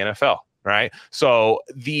guy in the NFL, right? So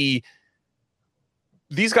these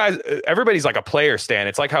guys, everybody's like a player stan.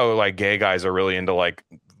 It's like how like gay guys are really into like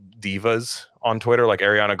divas on Twitter, like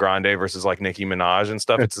Ariana Grande versus like Nicki Minaj and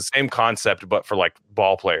stuff. It's the same concept, but for like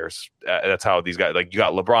ball players. That's how these guys, like you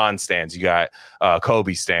got LeBron stans, you got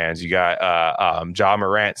Kobe stans, you got Ja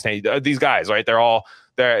Morant stans. These guys, right? They're all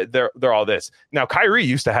this. Now Kyrie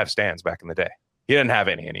used to have stans back in the day. He didn't have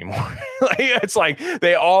any anymore. Like, it's like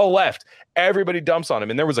they all left. Everybody dumps on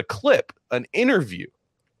him. And there was a clip, an interview,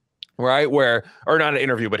 right? Or not an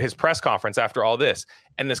interview, but his press conference after all this.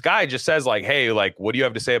 And this guy just says like, hey, like, what do you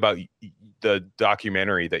have to say about the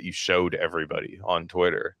documentary that you showed everybody on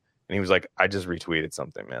Twitter? And he was like, I just retweeted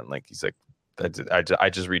something, man. Like, he's like, I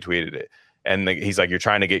just retweeted it. And he's like, you're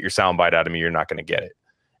trying to get your soundbite out of me. You're not going to get it.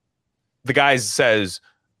 The guy says,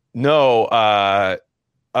 no,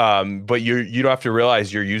 but you don't have to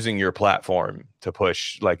realize you're using your platform to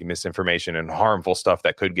push like misinformation and harmful stuff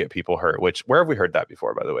that could get people hurt, which where have we heard that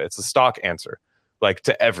before, by the way? It's the stock answer, like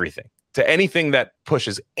to everything, to anything that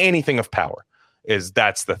pushes anything of power.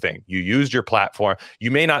 That's the thing. You used your platform. You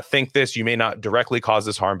may not think this, you may not directly cause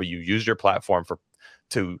this harm, but you used your platform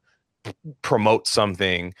to promote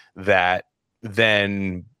something that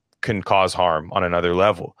then can cause harm on another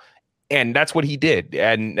level. And that's what he did.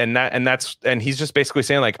 And he's just basically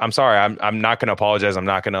saying like, I'm sorry, I'm not going to apologize. I'm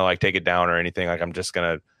not going to like take it down or anything. Like, I'm just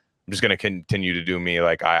going just going to continue to do me.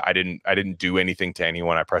 Like I didn't do anything to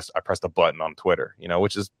anyone. I pressed a button on Twitter,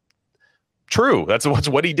 which is true. That's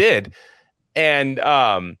what he did. And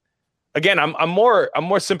again, I'm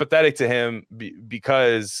more sympathetic to him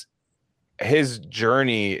because his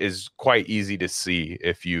journey is quite easy to see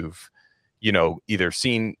if you've either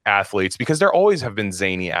seen athletes, because there always have been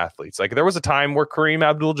zany athletes. Like there was a time where Kareem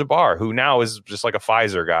Abdul-Jabbar, who now is just like a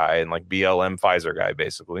Pfizer guy and like BLM Pfizer guy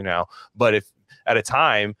basically now. But if at a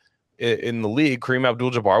time in the league, Kareem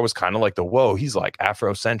Abdul-Jabbar was kind of like he's like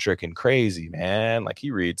Afrocentric and crazy, man. Like he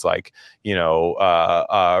reads like,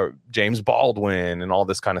 James Baldwin and all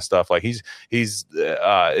this kind of stuff. Like he's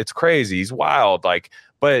it's crazy. He's wild. Like,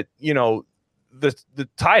 but the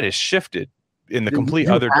tide has shifted in the complete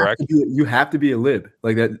other direction. You have to be a lib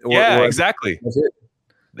like that. Exactly. That's it.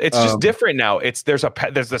 It's just different now. There's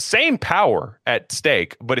the same power at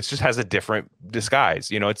stake, but it just has a different disguise.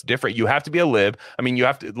 It's different. You have to be a lib. I mean, you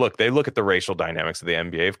have to look. They look at the racial dynamics of the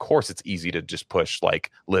NBA. Of course, it's easy to just push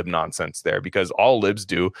like lib nonsense there because all libs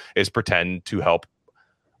do is pretend to help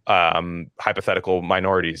hypothetical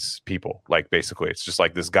minorities people. Like basically, it's just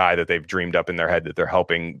like this guy that they've dreamed up in their head that they're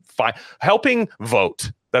helping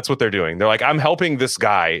vote. That's what they're doing. They're like, I'm helping this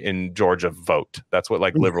guy in Georgia vote. That's what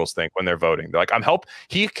like liberals think when they're voting. They're like,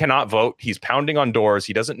 he cannot vote. He's pounding on doors.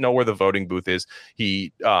 He doesn't know where the voting booth is.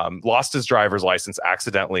 He lost his driver's license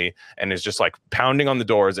accidentally and is just like pounding on the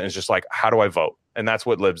doors and is just like, how do I vote? And that's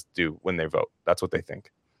what libs do when they vote. That's what they think.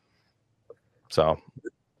 So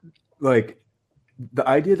like the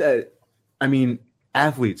idea that, I mean,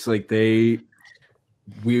 athletes, like people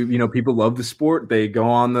love the sport. They go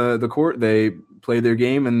on the court, they play their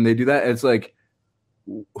game and they do that. It's like,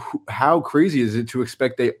 how crazy is it to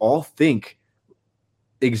expect they all think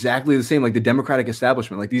exactly the same, like the Democratic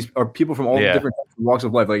establishment? Like these are people from all different walks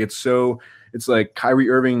of life. Like it's like Kyrie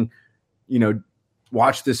Irving,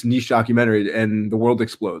 watch this niche documentary and the world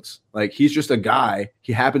explodes. Like he's just a guy.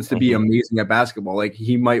 He happens to be amazing at basketball. Like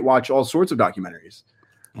he might watch all sorts of documentaries.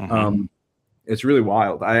 It's really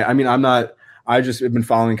wild. I just have been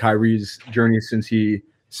following Kyrie's journey since he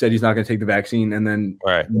said he's not going to take the vaccine and then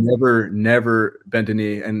never bent a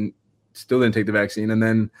knee and still didn't take the vaccine. And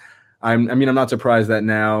then I'm not surprised that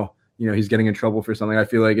now, he's getting in trouble for something. I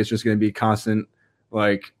feel like it's just going to be constant,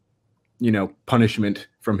 like, punishment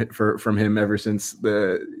from him ever since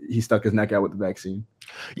he stuck his neck out with the vaccine.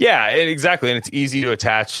 Yeah, exactly. And it's easy to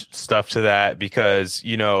attach stuff to that because,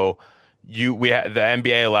 the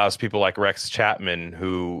NBA allows people like Rex Chapman,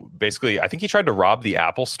 who basically, I think he tried to rob the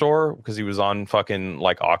Apple store because he was on fucking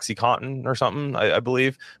like OxyContin or something, I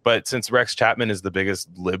believe. But since Rex Chapman is the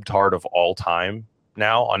biggest libtard of all time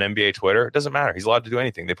now on NBA Twitter, it doesn't matter. He's allowed to do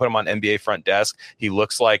anything. They put him on NBA front desk. He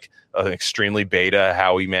looks like an extremely beta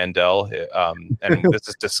Howie Mandel. And this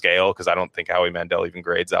is to scale because I don't think Howie Mandel even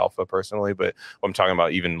grades alpha personally. But I'm talking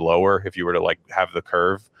about even lower. If you were to like have the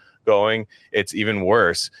curve going, it's even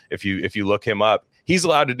worse. If you look him up, he's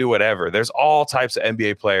allowed to do whatever. There's all types of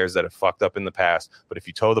NBA players that have fucked up in the past, but if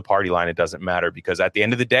you toe the party line, it doesn't matter because at the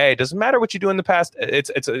end of the day, it doesn't matter what you do in the past.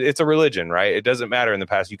 It's a religion, right? It doesn't matter in the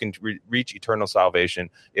past. You can reach eternal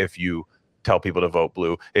salvation if you tell people to vote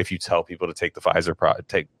blue, if you tell people to take the Pfizer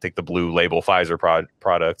take the blue label Pfizer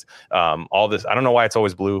product. All this, I don't know why it's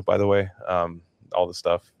always blue, by the way. All the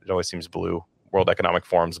stuff, it always seems blue. World Economic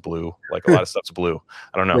Forum's blue. Like a lot of stuff's blue.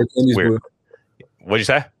 I don't know. It's weird. Blue. What'd you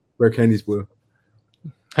say? Rare candy's blue.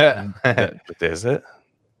 Is it?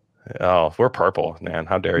 Oh, we're purple, man.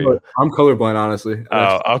 How dare you? I'm colorblind, honestly.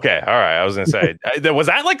 Oh, okay. All right. I was gonna say, was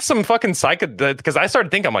that like some fucking psycho? Because I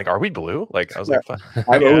started thinking, I'm like, are we blue? Like, I was like,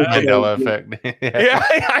 Mandela effect. Yeah,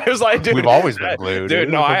 I was like, dude, we've always been blue,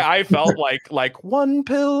 dude. No, I felt like one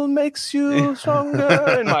pill makes you stronger,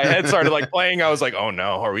 and my head started like playing. I was like, oh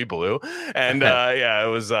no, are we blue? And it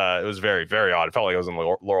was very, very odd. It felt like I was in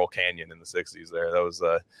Laurel Canyon in the '60s. There, that was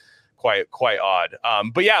quite odd.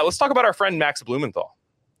 But yeah, let's talk about our friend Max Blumenthal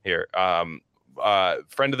here.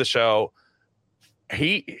 Friend of the show.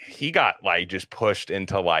 He got like just pushed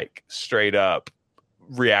into like straight up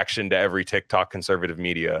reaction to every TikTok conservative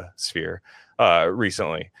media sphere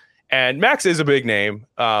recently. And Max is a big name.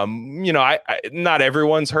 I not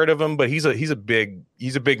everyone's heard of him, but he's a big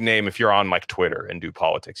name if you're on like Twitter and do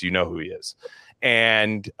politics. You know who he is.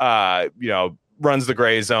 And runs the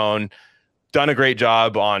Gray Zone. Done a great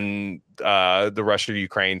job on the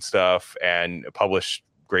Russia-Ukraine stuff and published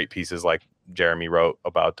great pieces like Jeremy wrote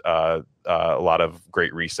about a lot of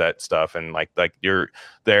great reset stuff. And like you're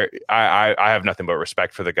there. I have nothing but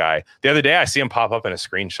respect for the guy. The other day I see him pop up in a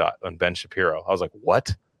screenshot on Ben Shapiro. I was like,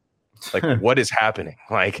 what? Like, what is happening?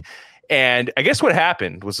 Like, and I guess what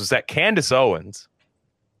happened was that Candace Owens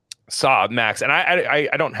saw Max, and I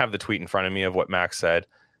don't have the tweet in front of me of what Max said,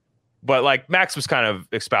 but like Max was kind of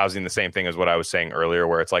espousing the same thing as what I was saying earlier,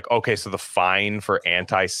 where it's like, okay, so the fine for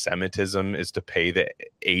anti-Semitism is to pay the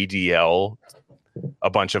ADL a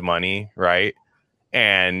bunch of money, right?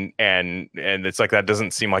 And it's like, that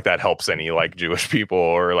doesn't seem like that helps any like Jewish people,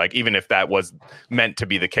 or like, even if that was meant to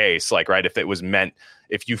be the case, like, right, if it was meant,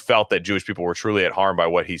 if you felt that Jewish people were truly at harm by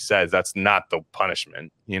what he says, that's not the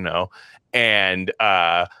punishment, you know? And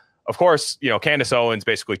of course, you know, Candace Owens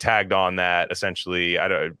basically tagged on that. Essentially,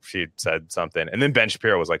 she said something, and then Ben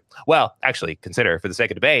Shapiro was like, "Well, actually, consider for the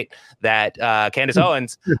sake of debate that Candace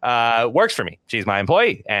Owens works for me. She's my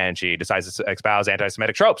employee, and she decides to espouse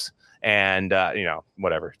anti-Semitic tropes, and you know,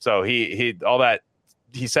 whatever." So he all that,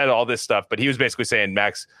 he said all this stuff, but he was basically saying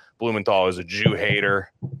Max Blumenthal is a Jew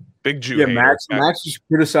hater, big Jew hater. Max was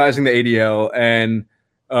criticizing the ADL, and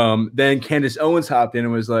then Candace Owens hopped in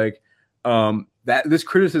and was like, that this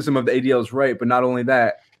criticism of the ADL is right, but not only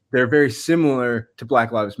that, they're very similar to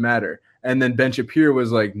Black Lives Matter. And then Ben Shapiro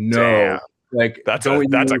was like, no, damn. Like that's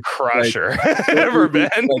a crusher. Like, Ever been?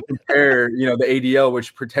 Like, compare, you know, the ADL,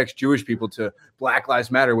 which protects Jewish people, to Black Lives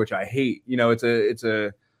Matter, which I hate. You know, it's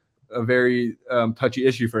a very touchy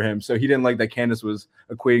issue for him. So he didn't like that Candace was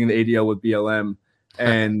equating the ADL with BLM,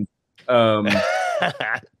 and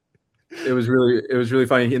it was really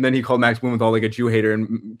funny. And then he called Max Blumenthal like a Jew hater,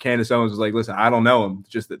 and Candace Owens was like, "Listen, I don't know him.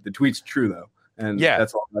 Just that the tweet's true though." And yeah,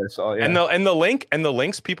 that's all I saw. Yeah. And the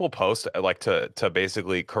links people post like to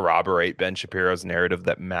basically corroborate Ben Shapiro's narrative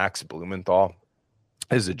that Max Blumenthal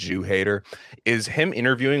is a Jew hater is him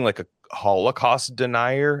interviewing like a Holocaust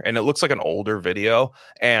denier, and it looks like an older video,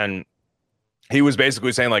 and he was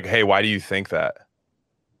basically saying like, "Hey, why do you think that?"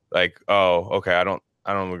 Like, "Oh, okay, I don't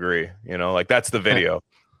agree." You know, like that's the video.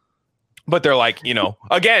 But they're like, you know,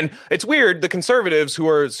 again, it's weird. The conservatives who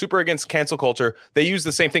are super against cancel culture, they use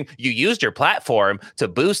the same thing. You used your platform to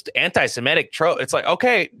boost anti-Semitic trope. It's like,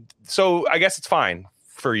 okay, so I guess it's fine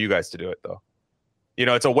for you guys to do it, though. You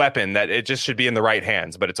know, it's a weapon that it just should be in the right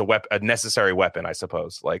hands, but it's a necessary weapon, I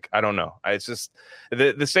suppose. Like, I don't know. It's just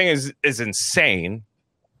this thing is insane.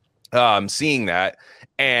 Seeing that,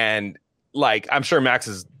 and like, I'm sure Max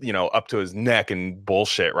is, you know, up to his neck in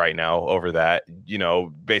bullshit right now over that. You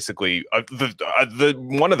know, basically, the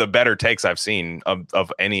one of the better takes I've seen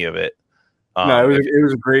of any of it. No, it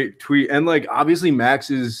was a great tweet, and like, obviously, Max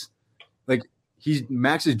is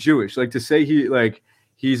Jewish. Like, to say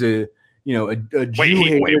he's a Jew.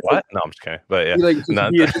 Wait, what? No, I'm just kidding. But yeah,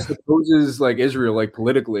 he just opposes like Israel, like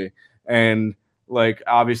politically, and like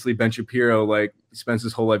obviously Ben Shapiro like spends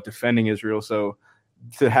his whole life defending Israel, so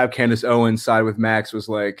to have Candace Owens side with Max was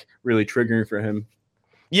like really triggering for him.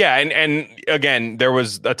 Yeah, and again, there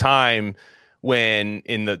was a time when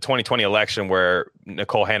in the 2020 election where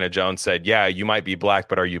Nicole Hannah-Jones said, "Yeah, you might be black,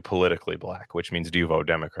 but are you politically black?" Which means, do you vote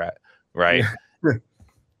Democrat? Right?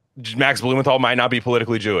 Max Blumenthal might not be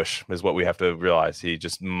politically Jewish, is what we have to realize. He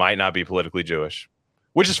just might not be politically Jewish,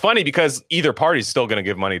 which is funny because either party is still going to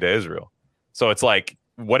give money to Israel. So it's like,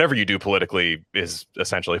 whatever you do politically is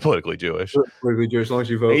essentially politically Jewish. Politically Jewish, as long as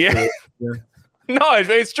you vote. Yeah. For it. Yeah. No,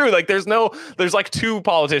 it's true. Like, there's like two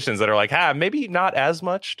politicians that are like, maybe not as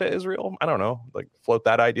much to Israel. I don't know. Like, float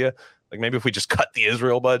that idea. Like, maybe if we just cut the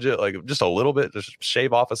Israel budget, like just a little bit, just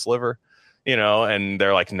shave off a sliver, you know. And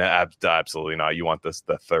they're like, "No, absolutely not. You want the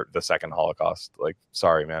second Holocaust? Like,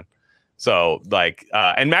 sorry, man." So like,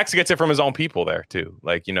 and Max gets it from his own people there too.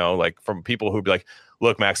 Like, you know, like from people who'd be like,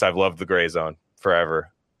 "Look, Max, I've loved the Gray Zone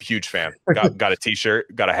forever. Huge fan. Got a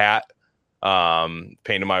t-shirt, got a hat,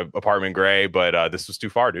 painted my apartment gray, but this was too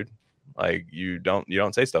far, dude. Like, you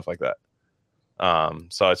don't say stuff like that."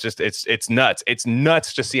 So it's just it's nuts. It's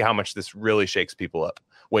nuts to see how much this really shakes people up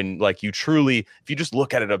when, like, you truly, if you just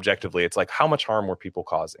look at it objectively, it's like, how much harm were people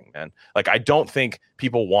causing, man? Like, I don't think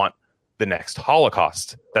people want the next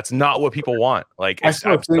Holocaust. That's not what people want. Like, I'm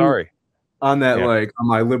sorry. On that, like, on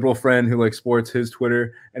my liberal friend who like sports his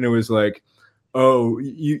Twitter, and it was like, "Oh,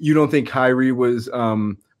 you don't think Kyrie was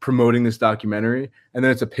promoting this documentary?" And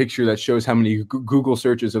then it's a picture that shows how many Google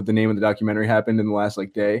searches of the name of the documentary happened in the last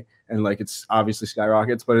like day, and like it's obviously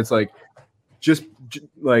skyrockets. But it's like, just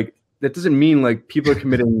like, that doesn't mean like people are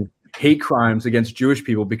committing hate crimes against Jewish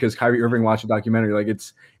people because Kyrie Irving watched a documentary. Like,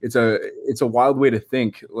 it's a wild way to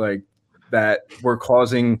think, like, that we're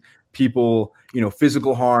causing people, you know,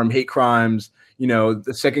 physical harm, hate crimes. You know,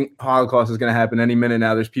 the second Holocaust is going to happen any minute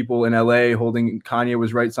now. There's people in LA holding Kanye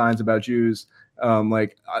was right signs about Jews.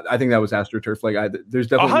 Like, I think that was AstroTurf. Like, there's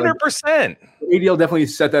definitely 100%. ADL definitely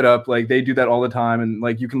set that up. Like, they do that all the time, and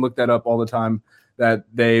like, you can look that up all the time, that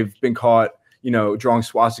they've been caught, you know, drawing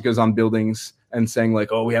swastikas on buildings and saying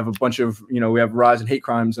like, oh, we have a bunch of, we have rise in hate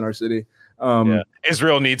crimes in our city.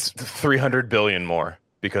 Israel needs 300 billion more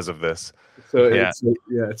because of this. So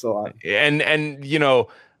it's a lot. And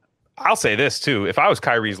I'll say this too. If I was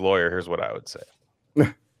Kyrie's lawyer, here's what I would say.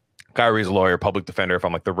 Kyrie's lawyer, public defender, if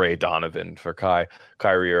I'm like the Ray Donovan for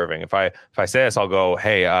Kyrie Irving. If I say this, I'll go,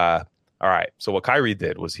 hey, all right. So what Kyrie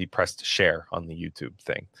did was he pressed share on the YouTube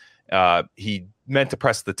thing. He meant to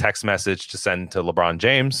press the text message to send to LeBron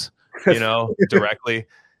James, directly.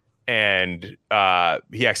 And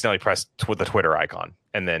he accidentally pressed the Twitter icon,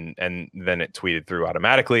 and then it tweeted through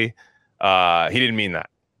automatically. He didn't mean that.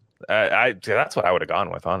 That's what I would have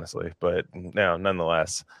gone with, honestly. But no,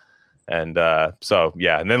 nonetheless. And so,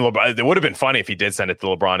 yeah. And then LeBron, it would have been funny if he did send it to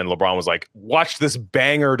LeBron and LeBron was like, watch this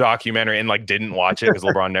banger documentary, and like didn't watch it because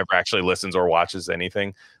LeBron never actually listens or watches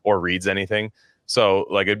anything or reads anything. So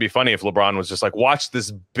like, it'd be funny if LeBron was just like, watch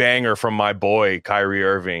this banger from my boy, Kyrie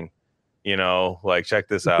Irving, like, check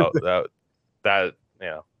this out. A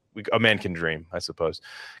man can dream, I suppose,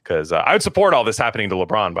 because I would support all this happening to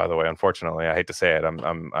LeBron. By the way, unfortunately, I hate to say it,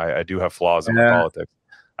 I do have flaws in my politics.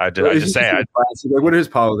 I just say it. Like, what are his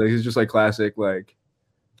politics? He's just like classic, like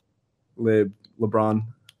LeBron.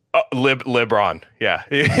 LeBron, yeah,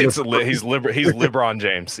 he's LeBron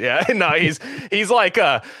James, yeah. No, he's like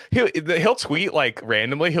he'll tweet like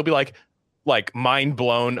randomly. He'll be like mind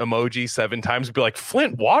blown emoji 7 times. Be like,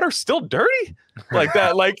 Flint water still dirty, like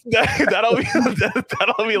that. Like that'll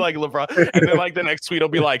be like LeBron. And then like the next tweet will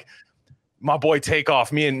be like, my boy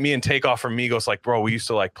Takeoff, me and Takeoff from Migos, like, bro, we used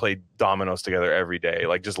to like play dominoes together every day,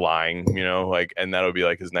 like just lying, like, and that'll be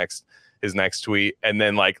like his next tweet. And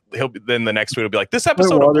then like then the next tweet will be like, this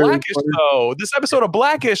episode of Blackish though,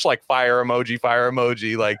 like fire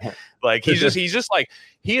emoji, like he's just like,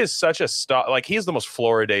 he is such a star, like he's the most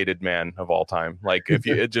fluoridated man of all time. Like if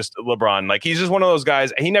you just LeBron, like he's just one of those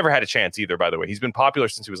guys. He never had a chance either, by the way. He's been popular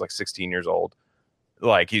since he was like 16 years old.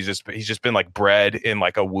 Like he's just been like bred in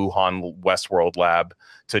like a Wuhan Westworld lab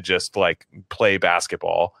to just like play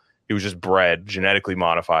basketball. He was just bred, genetically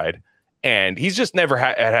modified, and he's just never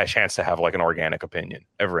had a chance to have like an organic opinion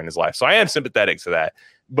ever in his life. So I am sympathetic to that.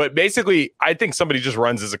 But basically, I think somebody just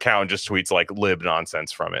runs his account and just tweets like lib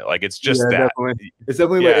nonsense from it. Like it's just that. Definitely. It's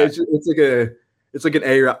definitely like it's like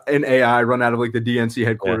an AI run out of like the DNC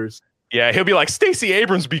headquarters. Yeah, he'll be like, Stacey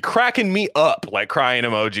Abrams be cracking me up, like crying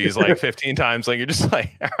emojis like 15 times. Like, you're just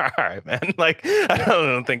like, all right, man. Like, I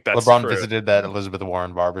don't think that's LeBron true. Visited that Elizabeth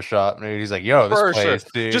Warren barbershop. And he's like, yo, this place,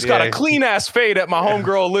 dude. Just got a clean ass fade at my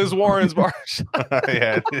homegirl Liz Warren's barbershop.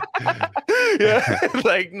 Yeah.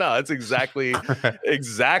 Like, no, it's exactly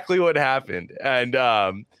what happened.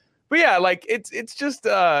 And but yeah, like it's just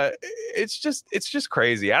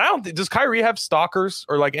crazy. I don't think, does Kyrie have stalkers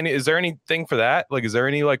or like is there anything for that? Like, is there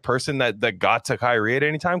any like person that got to Kyrie at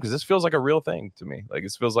any time? Because this feels like a real thing to me. Like,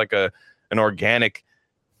 this feels like an organic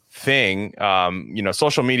thing.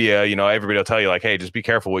 Social media, everybody will tell you like, hey, just be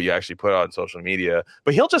careful what you actually put on social media.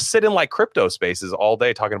 But he'll just sit in like crypto spaces all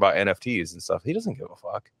day talking about NFTs and stuff. He doesn't give a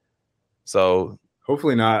fuck. So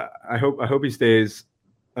hopefully not. I hope he stays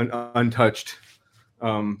untouched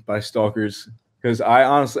by stalkers, because I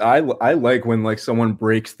honestly I like when like someone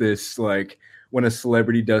breaks this, like when a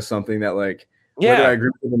celebrity does something that like, whether I agree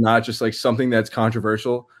with it or not, just like something that's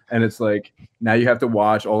controversial, and it's like now you have to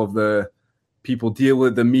watch all of the people deal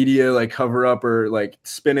with the media, like cover up or like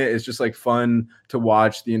spin it. It's just like fun to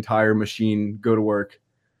watch the entire machine go to work.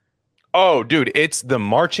 Oh, dude, it's the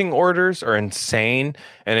marching orders are insane,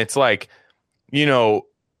 and it's like, there's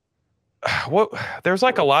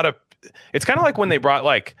like a lot of. It's kind of like when they brought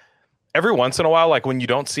like every once in a while, like when you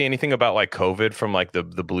don't see anything about like COVID from like the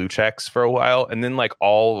blue checks for a while, and then like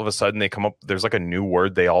all of a sudden they come up, there's like a new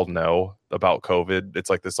word they all know about COVID. It's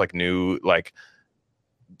like this like new like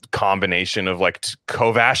combination of like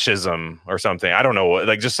Covashism or something. I don't know what,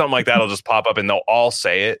 like just something like that'll just pop up and they'll all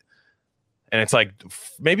say it. And it's like,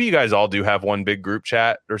 maybe you guys all do have one big group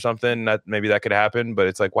chat or something that maybe that could happen, but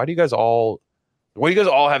it's like, why do you guys all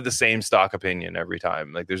have the same stock opinion every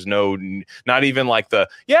time? Like there's not even like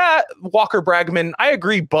Walker Bragman, I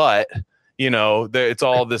agree, but it's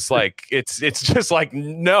all this like, it's just like,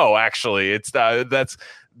 no, actually it's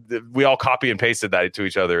we all copy and pasted that to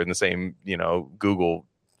each other in the same, Google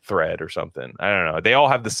thread or something. I don't know. They all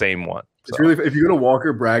have the same one. It's really, if you go to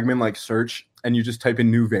Walker Bragman, like search and you just type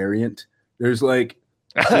in new variant, there's like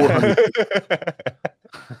 400.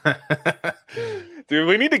 Dude,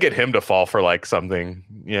 we need to get him to fall for like something,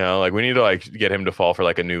 like we need to like get him to fall for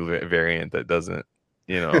like a new variant that doesn't,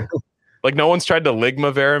 like no one's tried to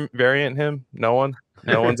Ligma variant him. No one's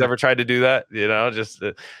ever tried to do that,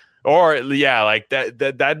 like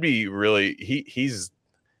that'd be really, he's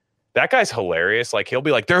That guy's hilarious. Like he'll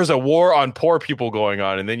be like, "There's a war on poor people going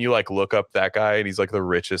on," and then you like look up that guy, and he's like the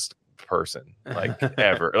richest person like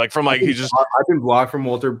ever. Like from like he just. I've been blocked from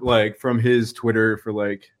Walter, like from his Twitter for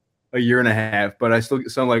like a year and a half, but I still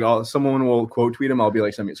sound like someone will quote tweet him. I'll be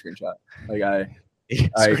like, send me a screenshot. Like I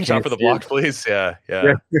screenshot for the block, please. Yeah.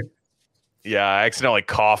 Yeah, I accidentally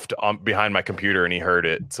coughed behind my computer and he heard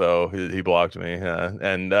it, so he blocked me.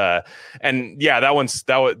 And yeah,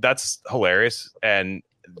 that's hilarious. And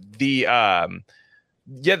the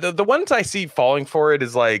the ones I see falling for it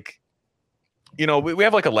is like, you know, we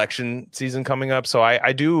have like election season coming up, so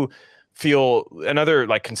I do feel another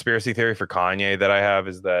like conspiracy theory for Kanye that I have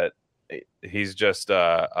is that he's just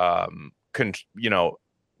you know,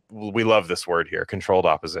 we love this word here, controlled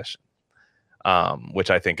opposition.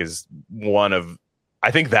 Which I think is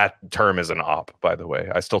I think that term is an op, by the way.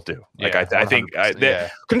 I still do. Like, Yeah, I think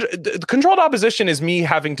controlled opposition is me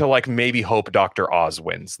having to like maybe hope Dr. Oz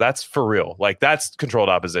wins. That's for real. Like, that's controlled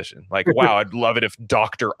opposition. Like, wow, I'd love it if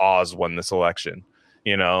Dr. Oz won this election,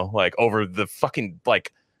 you know, like over the fucking,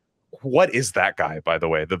 like, what is that guy, by the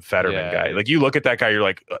way? The Fetterman guy. Like, you look at that guy, you're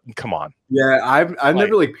like, come on. Yeah, I've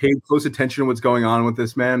never like paid close attention to what's going on with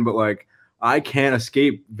this man, but like, I can't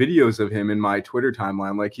escape videos of him in my Twitter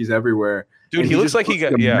timeline. Like he's everywhere. Dude, he looks like he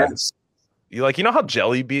got You like, you know how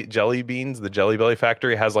Jelly Beans, the Jelly Belly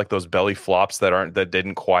factory, has like those belly flops that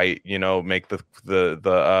didn't quite, you know, make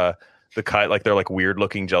the cut. Like they're like weird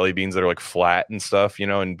looking jelly beans that are like flat and stuff, you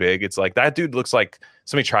know, and big. It's like that dude looks like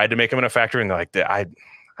somebody tried to make him in a factory and they're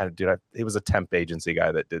like, he was a temp agency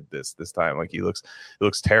guy that did this time. Like he looks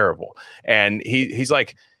terrible. And he's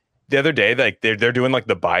like, the other day, like they're doing like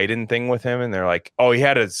the Biden thing with him, and they're like, "Oh, he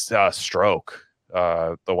had a stroke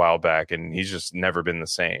a while back, and he's just never been the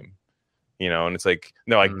same." You know, and it's like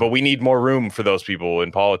they're like, "But we need more room for those people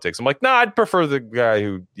in politics." I'm like, "No, I'd prefer the guy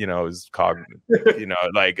who, you know, is cognitive." You know,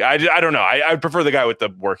 like I don't know. I'd prefer the guy with the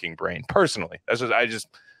working brain personally. That's just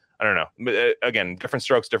I don't know. But, again, different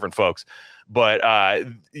strokes, different folks. But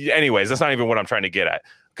anyways, that's not even what I'm trying to get at.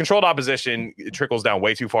 Controlled opposition, it trickles down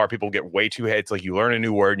way too far. People get way too hits. Like you learn a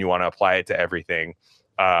new word and you want to apply it to everything.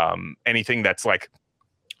 Anything that's like,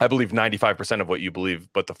 I believe 95% of what you believe,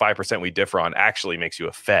 but the 5% we differ on actually makes you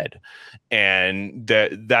a Fed. And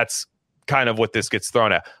that's kind of what this gets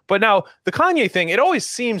thrown at. But now the Kanye thing, it always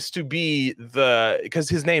seems to be because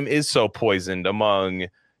his name is so poisoned among,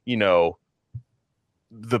 you know,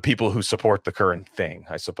 the people who support the current thing,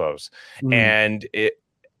 I suppose. And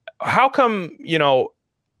how come, you know,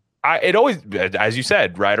 it always, as you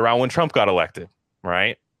said, right around when Trump got elected,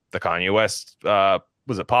 right? The Kanye West,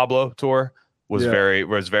 was it Pablo tour? Was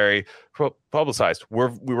very publicized. We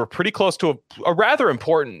were pretty close to a rather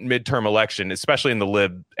important midterm election, especially in the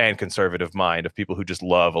lib and conservative mind of people who just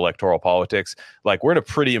love electoral politics. Like we're in a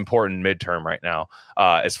pretty important midterm right now,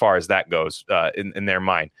 as far as that goes, in their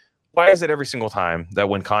mind. Why is it every single time that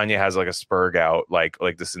when Kanye has like a spurg out, like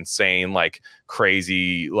this insane, like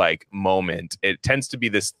crazy, like moment, it tends to be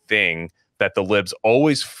this thing that the libs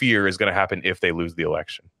always fear is going to happen if they lose the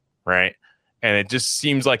election, right? And it just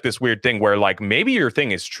seems like this weird thing where like maybe your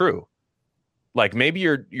thing is true, like maybe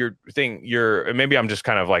your thing, maybe I'm just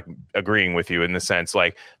kind of like agreeing with you in the sense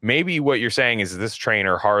like maybe what you're saying is this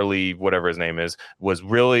trainer Harley, whatever his name is, was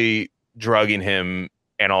really drugging him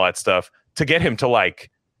and all that stuff to get him to like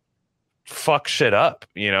fuck shit up,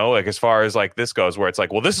 you know, like as far as like this goes, where it's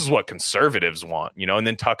like, well, this is what conservatives want, you know, and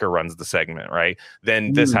then Tucker runs the segment, right?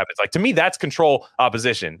 Then this happens. Like to me, that's control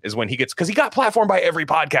opposition is when he gets, because he got platformed by every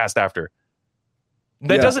podcast after.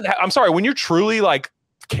 That doesn't. I'm sorry, when you're truly like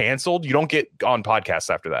canceled, you don't get on podcasts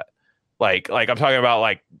after that. Like I'm talking about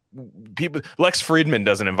like people. Lex Friedman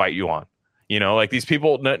doesn't invite you on. You know, like these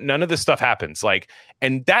people, none of this stuff happens. Like,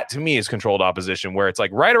 and that to me is controlled opposition, where it's like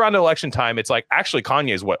right around election time, it's like actually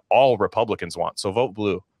Kanye is what all Republicans want. So vote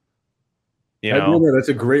blue. You know, that's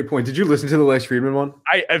a great point. Did you listen to the Lex Friedman one?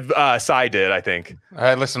 Cy did, I think.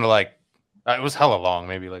 I listened to like it was hella long,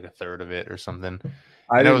 maybe like a third of it or something.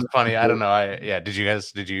 And it was funny. I don't know. Did you?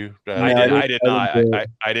 I did not.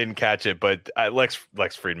 I didn't catch it, but Lex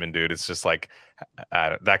Friedman, dude, it's just like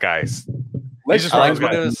that guy's.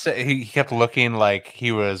 He kept looking like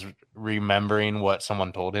he was remembering what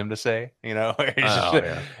someone told him to say. You know, it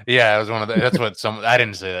was one of the. That's what I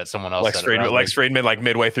didn't say that. Someone else. Lex Friedman, like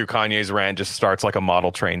midway through Kanye's rant, just starts like a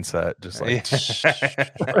model train set, just like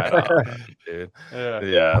right on, dude.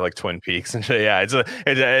 Yeah, like Twin Peaks and shit. Yeah,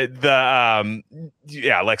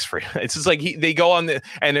 Lex Friedman. It's just like they go on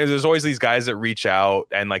and there's always these guys that reach out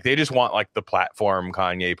and like they just want like the platform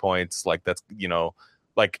Kanye points. Like that's, you know.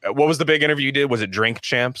 Like, what was the big interview you did? Was it Drink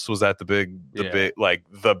Champs? Was that the big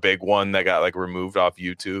one that got like removed off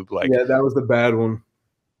YouTube? Like, yeah, that was the bad one.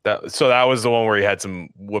 That was the one where he had some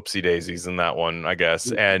whoopsie daisies in that one, I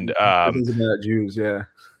guess. And Things about Jews, yeah.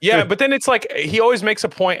 yeah, but then it's like he always makes a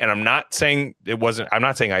point, and I'm not saying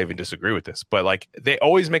I even disagree with this, but like they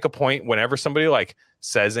always make a point whenever somebody like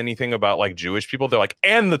says anything about like Jewish people, they're like,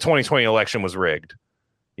 and the 2020 election was rigged.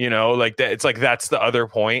 You know, like that. It's like that's the other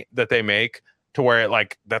point that they make, to where it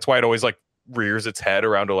like that's why it always like rears its head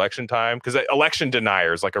around election time, because election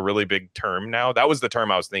denier is like a really big term now. That was the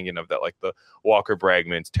term I was thinking of, that like the Walker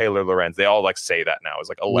Bragmans, Taylor Lorenz, they all like say that now, is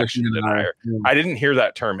like election denier. Yeah. I didn't hear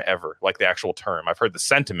that term ever, like the actual term. I've heard the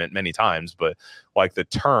sentiment many times, but like the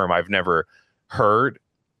term I've never heard.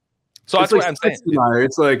 So that's like what I'm saying. denier.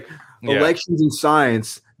 It's like elections and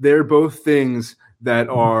science, they're both things that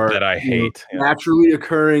are that I hate, naturally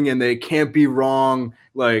occurring, and they can't be wrong.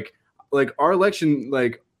 Like our election,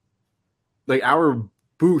 like our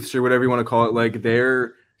booths or whatever you want to call it, like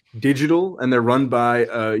they're digital and they're run by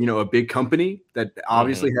a big company that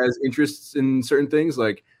obviously has interests in certain things.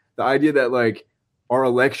 Like the idea that like our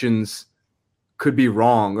elections could be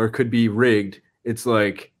wrong or could be rigged, it's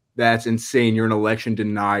like that's insane. You're an election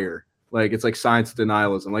denier. Like it's like science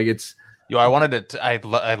denialism. Like it's I wanted to.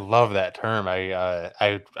 I love that term.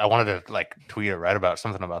 I wanted to like tweet or write about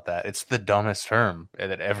something about that. It's the dumbest term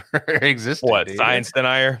that ever existed. What, dude. Science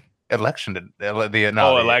denier? Election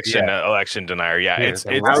Election denier. Yeah, it's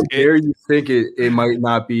how dare you think it might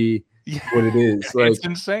not be what it is? Like it's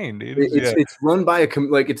insane, dude. It's run by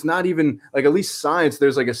like it's not even like, at least science.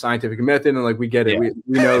 There's like a scientific method, and like we get it. We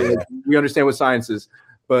know like, we understand what science is,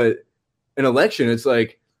 but an election, it's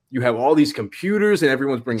like you have all these computers and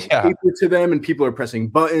everyone's bringing paper to them, and people are pressing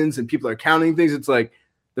buttons and people are counting things. It's like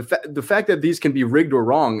the fact that these can be rigged or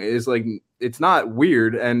wrong is like, it's not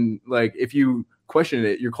weird, and like if you question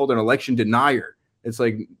it, you're called an election denier. It's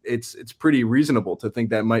like it's pretty reasonable to think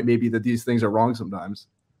that maybe that these things are wrong sometimes.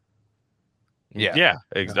 I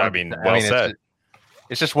mean, said.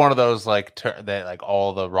 It's just one of those like that like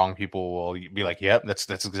all the wrong people will be like, yep, that's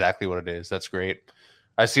exactly what it is. That's great.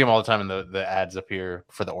 I see them all the time in the ads up here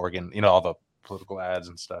for the Oregon, all the political ads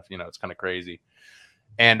and stuff. It's kind of crazy.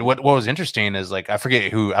 And what was interesting is like, I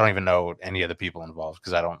forget who, I don't even know any of the people involved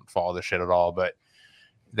because I don't follow this shit at all, but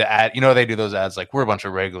the ad, they do those ads like, we're a bunch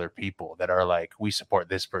of regular people that are like, we support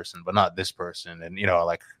this person but not this person, and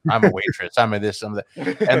like, I'm a waitress, I'm a this, I'm that,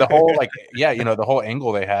 and the whole like the whole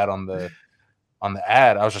angle they had on the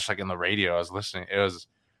ad, I was just like in the radio, I was listening,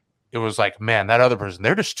 it was like, man, that other person,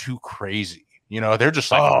 they're just too crazy, they're just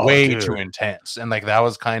like way too intense, and like that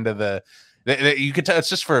was kind of you could tell it's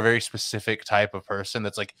just for a very specific type of person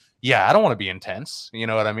that's like, I don't want to be intense. You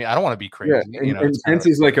know what I mean? I don't want to be crazy. Intense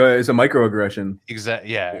is like is a microaggression.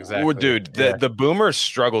 Exactly. Yeah, exactly. Well, dude, the boomers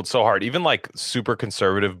struggled so hard. Even like super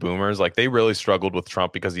conservative boomers, like they really struggled with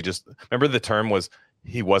Trump because remember the term was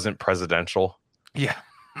he wasn't presidential. Yeah.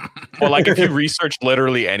 Well, like if you research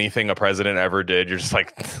literally anything a president ever did, you're just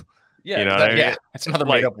like, I mean? It's another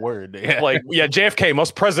made up word. Like JFK,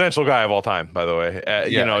 most presidential guy of all time, by the way.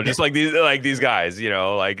 Just like these guys,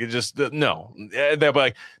 like just no. They're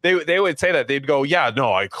like they would say that, they'd go,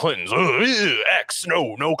 Clintons, X,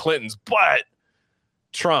 no Clintons, but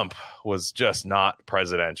Trump was just not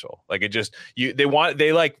presidential. Like it just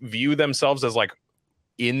they like view themselves as like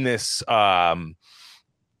in this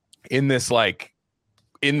like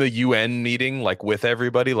in the UN meeting, like with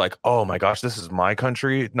everybody, like, oh my gosh, this is my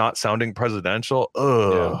country, not sounding presidential.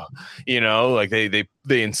 Like they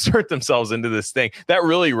insert themselves into this thing that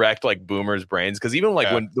really wrecked like boomers' brains. Because even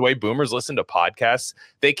like when the way boomers listen to podcasts,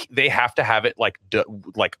 they have to have it like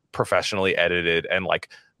like professionally edited and like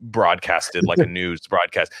broadcasted like a news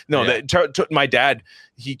broadcast. No, my dad,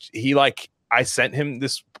 he like, I sent him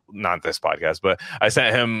this, not this podcast, but I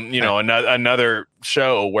sent him, another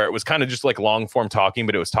show where it was kind of just like long form talking,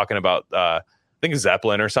 but it was talking about, I think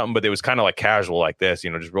Zeppelin or something, but it was kind of like casual like this,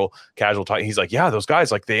 just real casual talk. He's like, those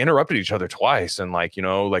guys, like they interrupted each other twice. And like,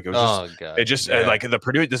 like it was just, like the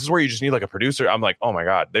producer, this is where you just need like a producer. I'm like, oh my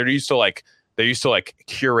God, they're used to like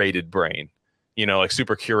curated brain. Like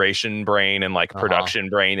super curation brain and like production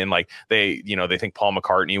brain, and like they think Paul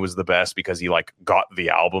McCartney was the best because he like got the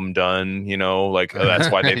album done, like that's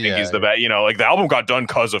why they think he's the best, like the album got done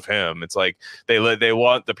because of him. It's like they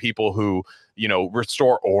want the people who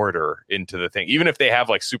restore order into the thing, even if they have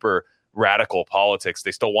like super radical politics,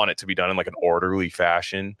 they still want it to be done in like an orderly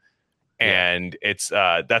fashion. And it's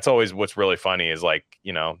that's always what's really funny is like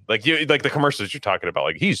like the commercials you're talking about,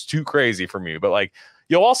 like he's too crazy for me, but like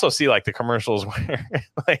you'll also see like the commercials where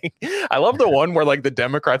like I love the one where like the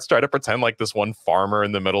Democrats try to pretend like this one farmer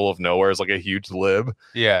in the middle of nowhere is like a huge lib.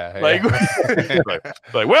 Like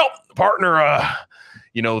like well, partner,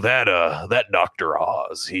 that Dr.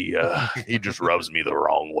 Oz, he just rubs me the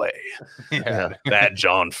wrong way. Yeah. That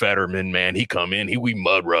John Fetterman, man, he come in, we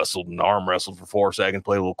mud wrestled and arm wrestled for 4 seconds,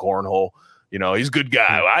 played a little cornhole. He's a good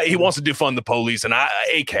guy. He wants to defund the police, and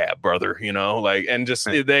ACAB, brother. And just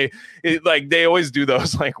they always do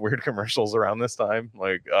those like weird commercials around this time.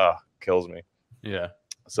 Kills me. Yeah.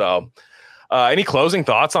 So, any closing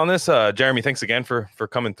thoughts on this? Jeremy, thanks again for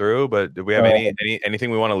coming through. But do we have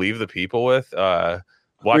anything we want to leave the people with?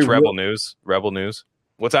 Watch Rebel News. Rebel News.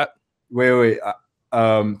 What's that? Wait.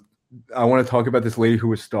 I want to talk about this lady who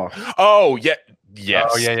was stalked. Oh yeah.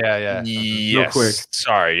 Yes. Oh yeah. Yes. Real quick.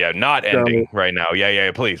 Sorry. Yeah. Not ending right now.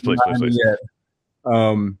 Yeah. Please.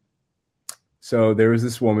 So there was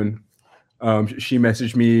this woman. She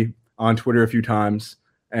messaged me on Twitter a few times,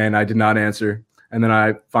 and I did not answer. And then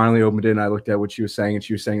I finally opened it and I looked at what she was saying, and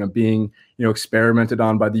she was saying I'm being, experimented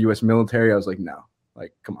on by the U.S. military. I was like, no,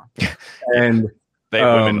 come on. And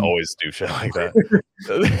women always do shit like that.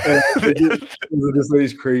 This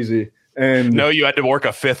lady's crazy. And no, you had to work a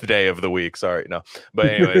 5th day of the week. Sorry, no. But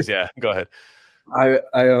anyways, yeah, go ahead. I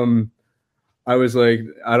was like,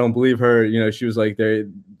 I don't believe her. She was like, they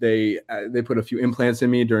put a few implants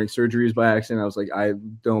in me during surgeries by accident. I was like, I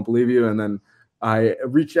don't believe you. And then I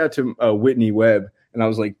reached out to Whitney Webb, and I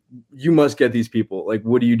was like, you must get these people. Like,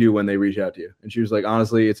 what do you do when they reach out to you? And she was like,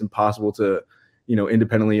 honestly, it's impossible to,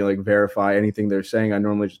 independently verify anything they're saying. I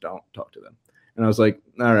normally just don't talk to them. And I was like,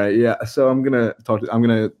 all right, yeah. So I'm going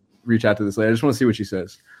to reach out to this lady. I just want to see what she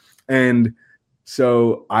says. And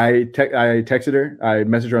so I texted her. I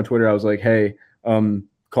messaged her on Twitter. I was like, hey,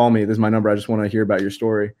 call me. This is my number. I just want to hear about your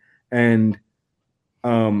story. And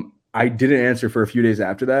I didn't answer for a few days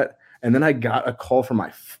after that. And then I got a call from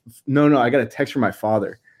I got a text from my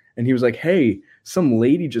father. And he was like, hey, some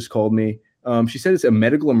lady just called me. She said it's a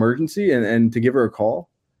medical emergency and to give her a call.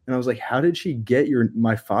 And I was like, how did she get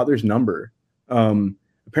my father's number?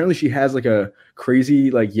 Apparently she has like a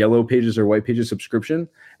crazy Yellow Pages or White Pages subscription,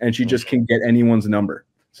 and she just can get anyone's number.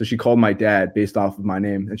 So she called my dad based off of my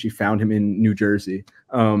name, and she found him in New Jersey.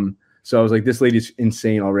 So I was like, this lady's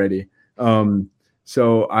insane already.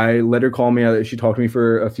 So I let her call me. She talked to me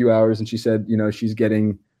for a few hours, and she said, she's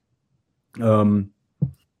getting,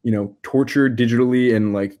 tortured digitally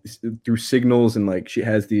and through signals, and she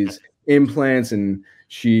has these implants, and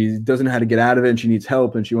she doesn't know how to get out of it, and she needs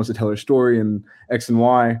help, and she wants to tell her story and X and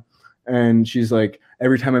Y. And she's like,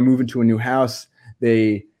 every time I move into a new house,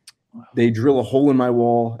 they drill a hole in my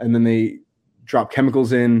wall, and then they drop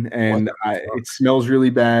chemicals in, and it smells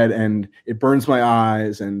really bad, and it burns my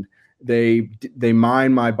eyes, and they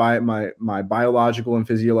mine my biological and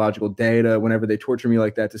physiological data whenever they torture me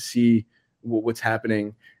like that to see what's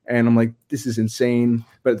happening. And I'm like, this is insane.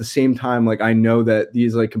 But at the same time, I know that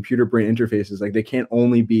these computer brain interfaces, they can't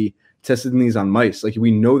only be testing these on mice. We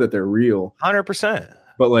know that they're real. 100%.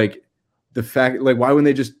 But the fact, why wouldn't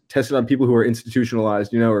they just test it on people who are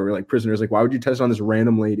institutionalized, or prisoners? Why would you test it on this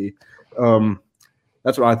random lady?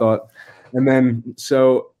 That's what I thought. And then,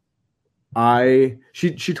 so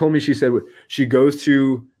she told me, she said she goes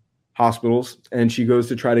to hospitals and she goes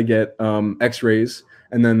to try to get x-rays,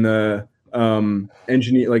 and then the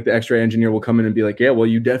engineer, the x-ray engineer will come in and be like, yeah, well,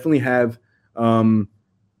 you definitely have some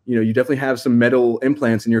metal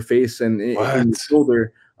implants in your face and in your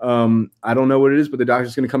shoulder. I don't know what it is, but the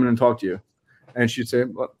doctor's going to come in and talk to you. And she'd say,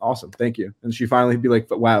 well, awesome, thank you. And she finally be like,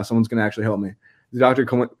 wow, someone's going to actually help me. The doctor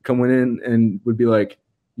come in and would be like,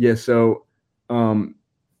 yeah, so the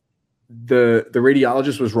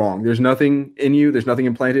radiologist was wrong. There's nothing in you. There's nothing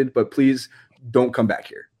implanted, but please don't come back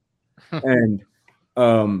here. And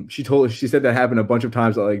she said that happened a bunch of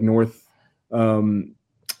times at North, I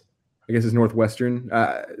guess it's Northwestern.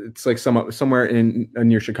 It's somewhere in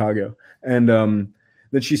near Chicago. And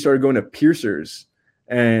then she started going to piercers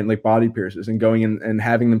and body piercers and going in and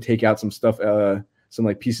having them take out some stuff,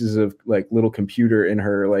 some pieces of little computer in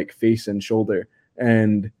her face and shoulder.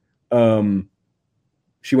 And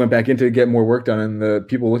she went back in to get more work done. And the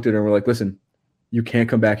people looked at her and were like, listen, you can't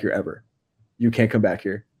come back here ever. You can't come back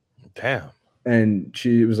here. Damn. And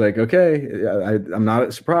she was like, okay, I'm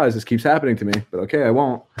not surprised. This keeps happening to me, but okay, I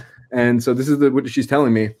won't. And so this is what she's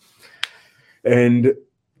telling me. And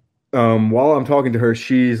while I'm talking to her,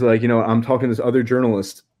 she's like, I'm talking to this other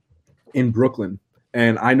journalist in Brooklyn.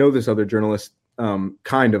 And I know this other journalist,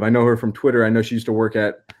 kind of. I know her from Twitter. I know she used to work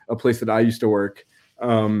at a place that I used to work.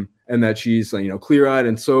 And that she's, clear-eyed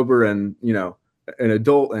and sober and, an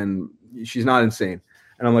adult, and she's not insane.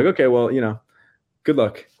 And I'm like, okay, well, good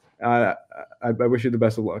luck. I wish you the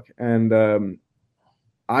best of luck. And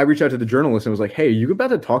I reached out to the journalist and was like, hey, you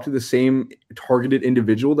about to talk to the same targeted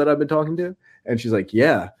individual that I've been talking to? And she's like,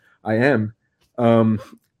 yeah, I am.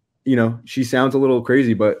 you know, she sounds a little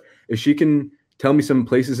crazy, but if she can tell me some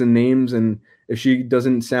places and names, and if she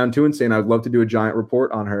doesn't sound too insane, I'd love to do a giant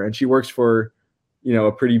report on her. And she works for, you know,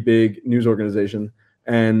 a pretty big news organization.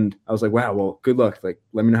 And I was like, wow, well, good luck. Like,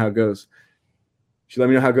 let me know how it goes. She let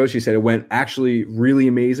me know how it goes. She said it went actually really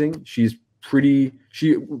amazing. She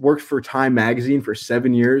worked for Time Magazine for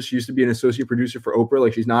 7 years. She used to be an associate producer for Oprah.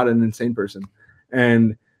 Like, she's not an insane person.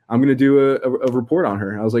 And I'm going to do a report on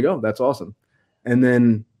her. I was like, oh, that's awesome. And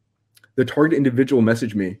then the target individual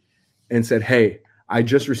messaged me and said, hey, I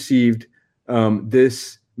just received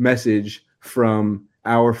this message from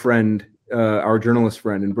our friend, our journalist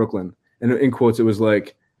friend in Brooklyn. And in quotes, it was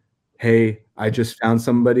like, hey, I just found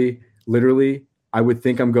somebody. Literally, I would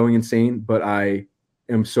think I'm going insane, but I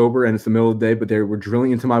am sober and it's the middle of the day, but they were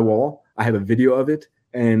drilling into my wall. I have a video of it.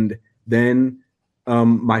 And then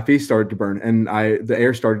my face started to burn and the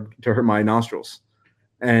air started to hurt my nostrils.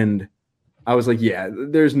 And I was like, yeah,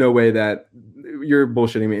 there's no way that you're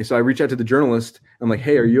bullshitting me. So I reached out to the journalist. I'm like,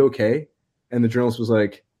 hey, are you okay? And the journalist was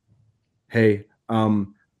like, hey,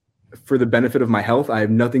 for the benefit of my health, I have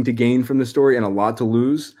nothing to gain from this story and a lot to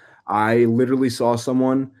lose. I literally saw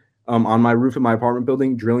someone on my roof of my apartment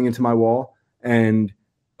building drilling into my wall, and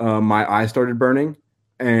my eye started burning,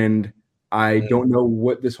 and I don't know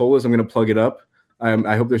what this hole is. I'm going to plug it up.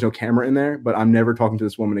 I hope there's no camera in there, but I'm never talking to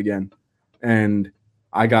this woman again. And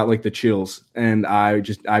I got like the chills, and I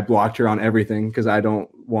blocked her on everything because I don't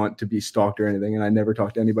want to be stalked or anything. And I never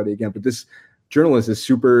talked to anybody again. But this journalist is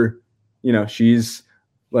super, you know, she's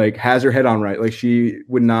like has her head on right. Like, she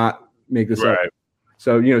would not make this up.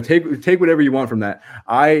 So, you know, take whatever you want from that.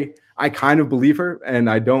 I kind of believe her, and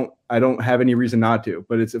I don't have any reason not to,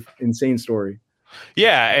 but it's an insane story.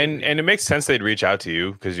 Yeah, and it makes sense they'd reach out to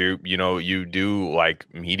you because you do like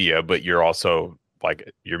media, but you're also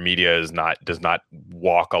like, your media does not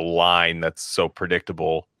walk a line that's so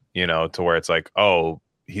predictable, you know, to where it's like, oh,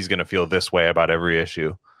 he's gonna feel this way about every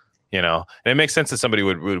issue, you know. And it makes sense that somebody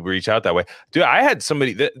would reach out that way. Dude, I had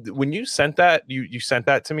somebody that when you sent that, you sent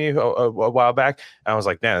that to me a while back, and I was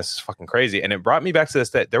like, man, this is fucking crazy. And it brought me back to this,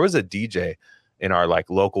 that there was a DJ in our like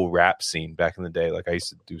local rap scene back in the day. Like, I used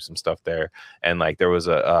to do some stuff there, and like there was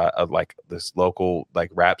a like this local like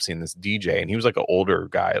rap scene, this DJ, and he was like an older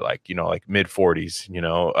guy, like, you know, like mid 40s, you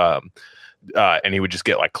know, and he would just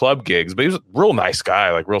get like club gigs, but he was a real nice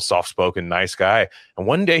guy, like real soft spoken, nice guy. And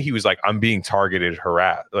one day he was like, I'm being targeted,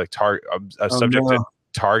 subject to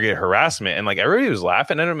target harassment, and like everybody was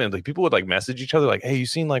laughing at him, and like people would like message each other like, hey, you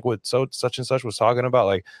seen like what such and such was talking about?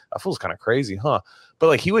 Like, that fool's kind of crazy, huh? But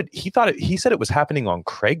like he said it was happening on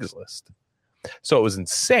Craigslist, so it was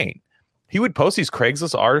insane. He would post these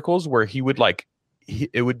Craigslist articles where he would like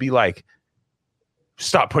it would be like,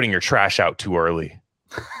 stop putting your trash out too early,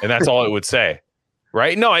 and that's all it would say,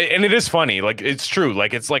 right? No, and it is funny, like it's true,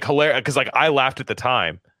 like it's like hilarious because like I laughed at the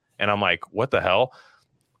time, and I'm like, what the hell,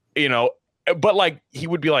 you know. But like he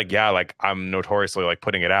would be like, yeah, like I'm notoriously like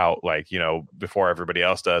putting it out, like, you know, before everybody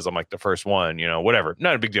else does. I'm like the first one, you know, whatever.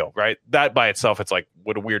 Not a big deal, right? That by itself, it's like,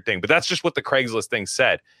 what a weird thing. But that's just what the Craigslist thing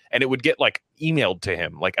said, and it would get like emailed to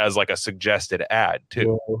him like as like a suggested ad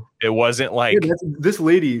too. Whoa. It wasn't like this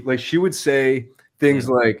lady, like she would say things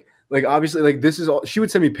like obviously like this is all. She would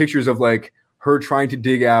send me pictures of like her trying to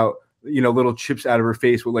dig out, you know, little chips out of her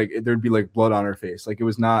face with like there'd be like blood on her face. Like, it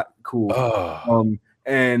was not cool.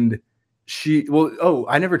 And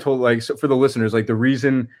I never told, like, so for the listeners, like the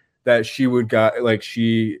reason that she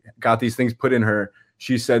got these things put in her,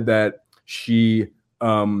 she said that she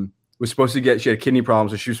was supposed to she had kidney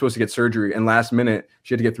problems, so she was supposed to get surgery, and last minute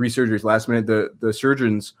she had to get 3 surgeries. Last minute, the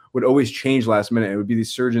surgeons would always change last minute. It would be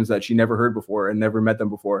these surgeons that she never heard before and never met them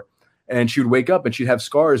before, and she would wake up and she'd have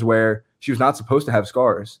scars where she was not supposed to have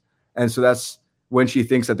scars, and so that's when she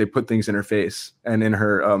thinks that they put things in her face and in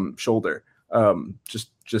her shoulder.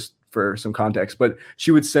 Just for some context, but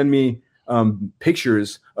she would send me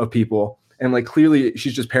pictures of people, and like clearly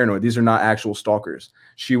she's just paranoid. These are not actual stalkers.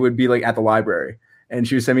 She would be like at the library, and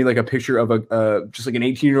she would send me like a picture of just like an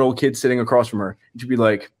 18-year-old kid sitting across from her. She'd be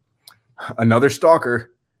like, another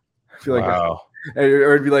stalker. I feel like, wow.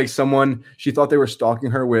 Or it'd be like someone, she thought they were stalking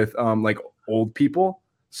her with like old people.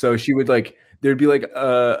 So she would like, there'd be like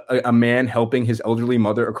a man helping his elderly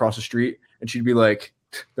mother across the street, and she'd be like,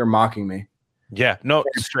 they're mocking me. Yeah, no,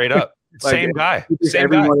 straight up. Like, same guy.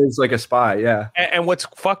 Everyone is like a spy. Yeah. And what's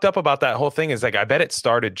fucked up about that whole thing is like, I bet it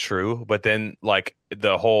started true, but then like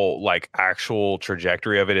the whole like actual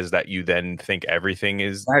trajectory of it is that you then think everything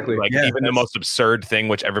is exactly like even the most absurd thing,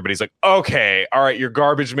 which everybody's like, okay, all right, your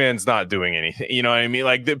garbage man's not doing anything. You know what I mean?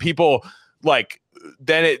 Like the people like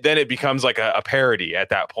then it becomes like a parody at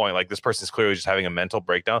that point. Like this person's clearly just having a mental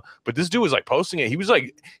breakdown. But this dude was like posting it. He was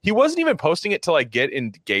like, he wasn't even posting it to like get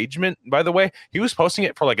engagement, by the way. He was posting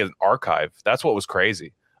it for like an archive. That's what was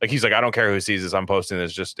crazy. Like he's like, I don't care who sees this. I'm posting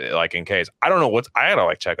this just like in case. I don't know I gotta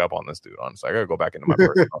like check up on this dude, honestly. I gotta go back into my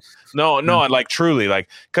personal. No, I like truly like,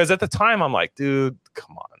 because at the time I'm like, dude,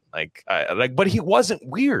 come on. Like but he wasn't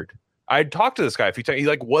weird. I'd talked to this guy a few times. He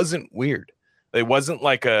like wasn't weird. It wasn't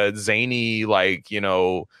like a zany, like, you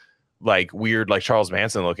know, like weird, like Charles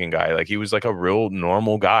Manson looking guy. Like he was like a real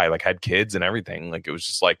normal guy, like had kids and everything. Like it was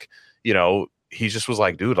just like, you know, he just was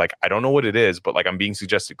like, dude, like, I don't know what it is, but like I'm being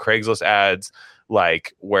suggested Craigslist ads,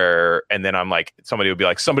 like where, and then I'm like, somebody will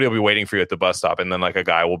be waiting for you at the bus stop. And then like a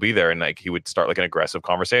guy will be there and like he would start like an aggressive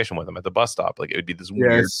conversation with him at the bus stop. Like it would be this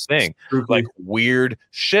weird thing, like weird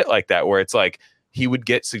shit like that, where it's like, he would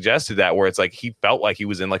get suggested that where it's like he felt like he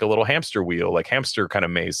was in like a little hamster wheel, like hamster kind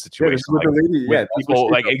of maze situation. With the lady, with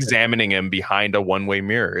people like examining him behind a one-way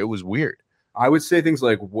mirror. It was weird. I would say things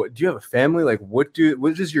like, "What do you have a family? Like, what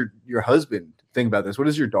does your husband think about this? What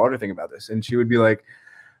does your daughter think about this?" And she would be like,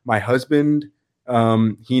 "My husband,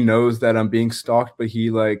 he knows that I'm being stalked, but he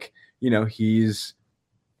like, you know, he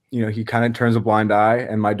kind of turns a blind eye,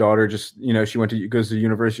 and my daughter just, you know, she goes to the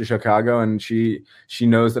University of Chicago, and she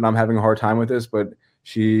knows that I'm having a hard time with this, but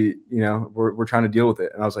she, you know, we're trying to deal with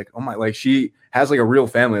it." And I was like, oh my, like she has like a real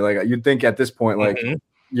family. Like you'd think at this point, like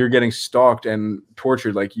you're getting stalked and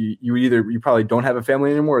tortured. Like you probably don't have a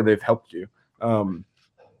family anymore, or they've helped you,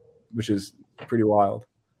 which is pretty wild,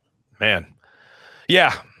 man.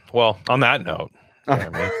 Yeah. Well, on that note,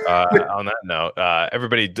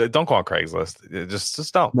 everybody don't go on Craigslist.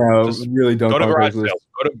 Just don't. No, just really don't. Go to garage sales.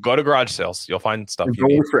 Go to garage sales. You'll find stuff. Go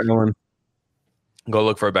look for Ellen. Go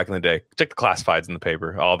look for it back in the day. Check the classifieds in the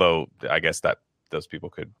paper. Although I guess that those people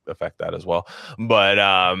could affect that as well. But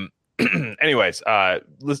anyways,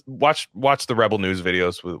 let's watch the Rebel News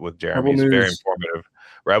videos with Jeremy. It's very informative.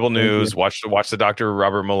 Rebel News. Watch the Dr.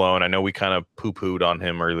 Robert Malone. I know we kind of poo-pooed on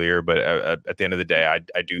him earlier, but at the end of the day, I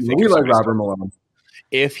do think we like Robert Malone.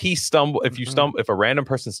 If a random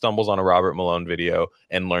person stumbles on a Robert Malone video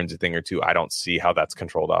and learns a thing or two, I don't see how that's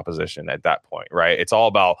controlled opposition at that point, right? It's all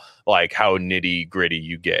about like how nitty gritty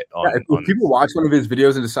you get. If people watch one of his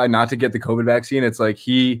videos and decide not to get the COVID vaccine, it's like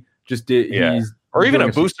he just did. Yeah. Or even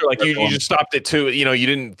a booster, like you just stopped it too. You know,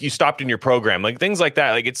 you stopped in your program, like things like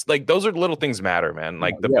that. Like it's like those are little things matter, man.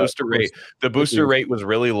 Like the booster rate was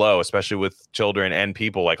really low, especially with children and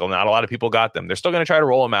people. Like not a lot of people got them. They're still going to try to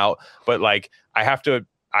roll them out, but like I have to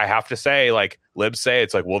say, like libs say,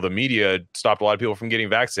 it's like, well, the media stopped a lot of people from getting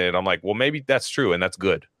vaccinated. I'm like, well, maybe that's true, and that's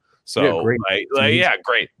good. So great,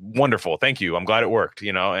 wonderful, thank you. I'm glad it worked.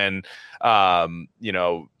 You know, and you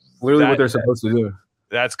know, literally what they're supposed to do.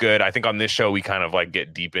 That's good. I think on this show, we kind of like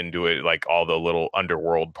get deep into it, like all the little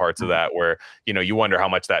underworld parts of that where, you know, you wonder how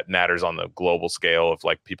much that matters on the global scale of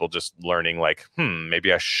like people just learning like,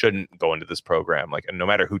 maybe I shouldn't go into this program. Like, and no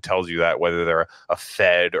matter who tells you that, whether they're a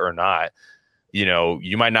Fed or not, you know,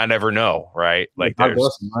 you might not ever know, right? Like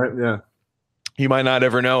you might not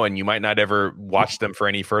ever know, and you might not ever watch them for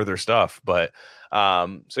any further stuff. But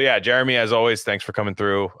so yeah, Jeremy, as always, thanks for coming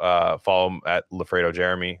through. Follow him at Lafredo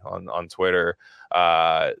Jeremy on Twitter.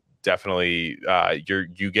 Definitely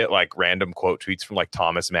you get like random quote tweets from like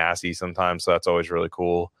Thomas Massey sometimes, so that's always really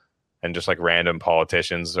cool. And just like random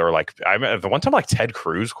politicians, or like the one time like Ted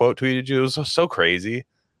Cruz quote tweeted you. It was so crazy.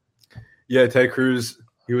 Yeah, Ted Cruz,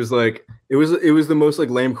 he was like, it was the most like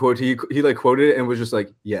lame quote. He like quoted it and was just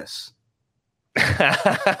like, yes.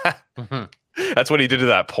 That's what he did to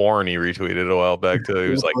that porn he retweeted a while back too. He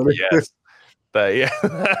was like, yes. But yeah,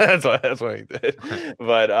 that's what he did.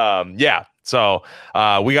 But yeah, so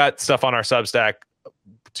we got stuff on our Substack,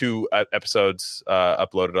 2 episodes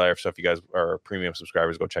uploaded there. So if you guys are premium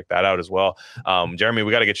subscribers, go check that out as well. Jeremy,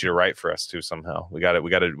 we got to get you to write for us too somehow. We got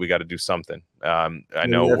to do something. I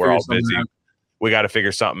know we're all busy. We got to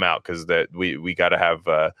figure something out, because that we got to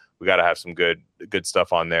have some good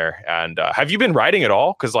stuff on there. And have you been writing at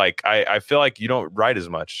all? Because like I feel like you don't write as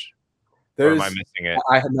much. Or am I missing it?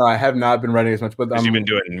 I have not been writing as much, but you've been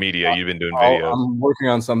doing media. You've been doing videos. I'm working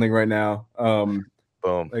on something right now. Boom.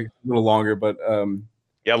 Like a little longer, but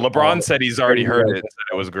yeah. LeBron said he's already heard it. Said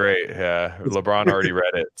it was great. Yeah, LeBron already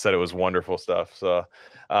read it. Said it was wonderful stuff. So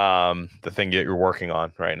the thing that you're working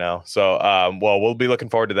on right now. So well, we'll be looking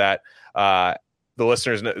forward to that. The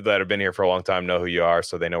listeners that have been here for a long time know who you are,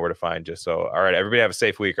 so they know where to find you. So all right, everybody have a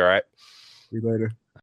safe week. All right. See you later.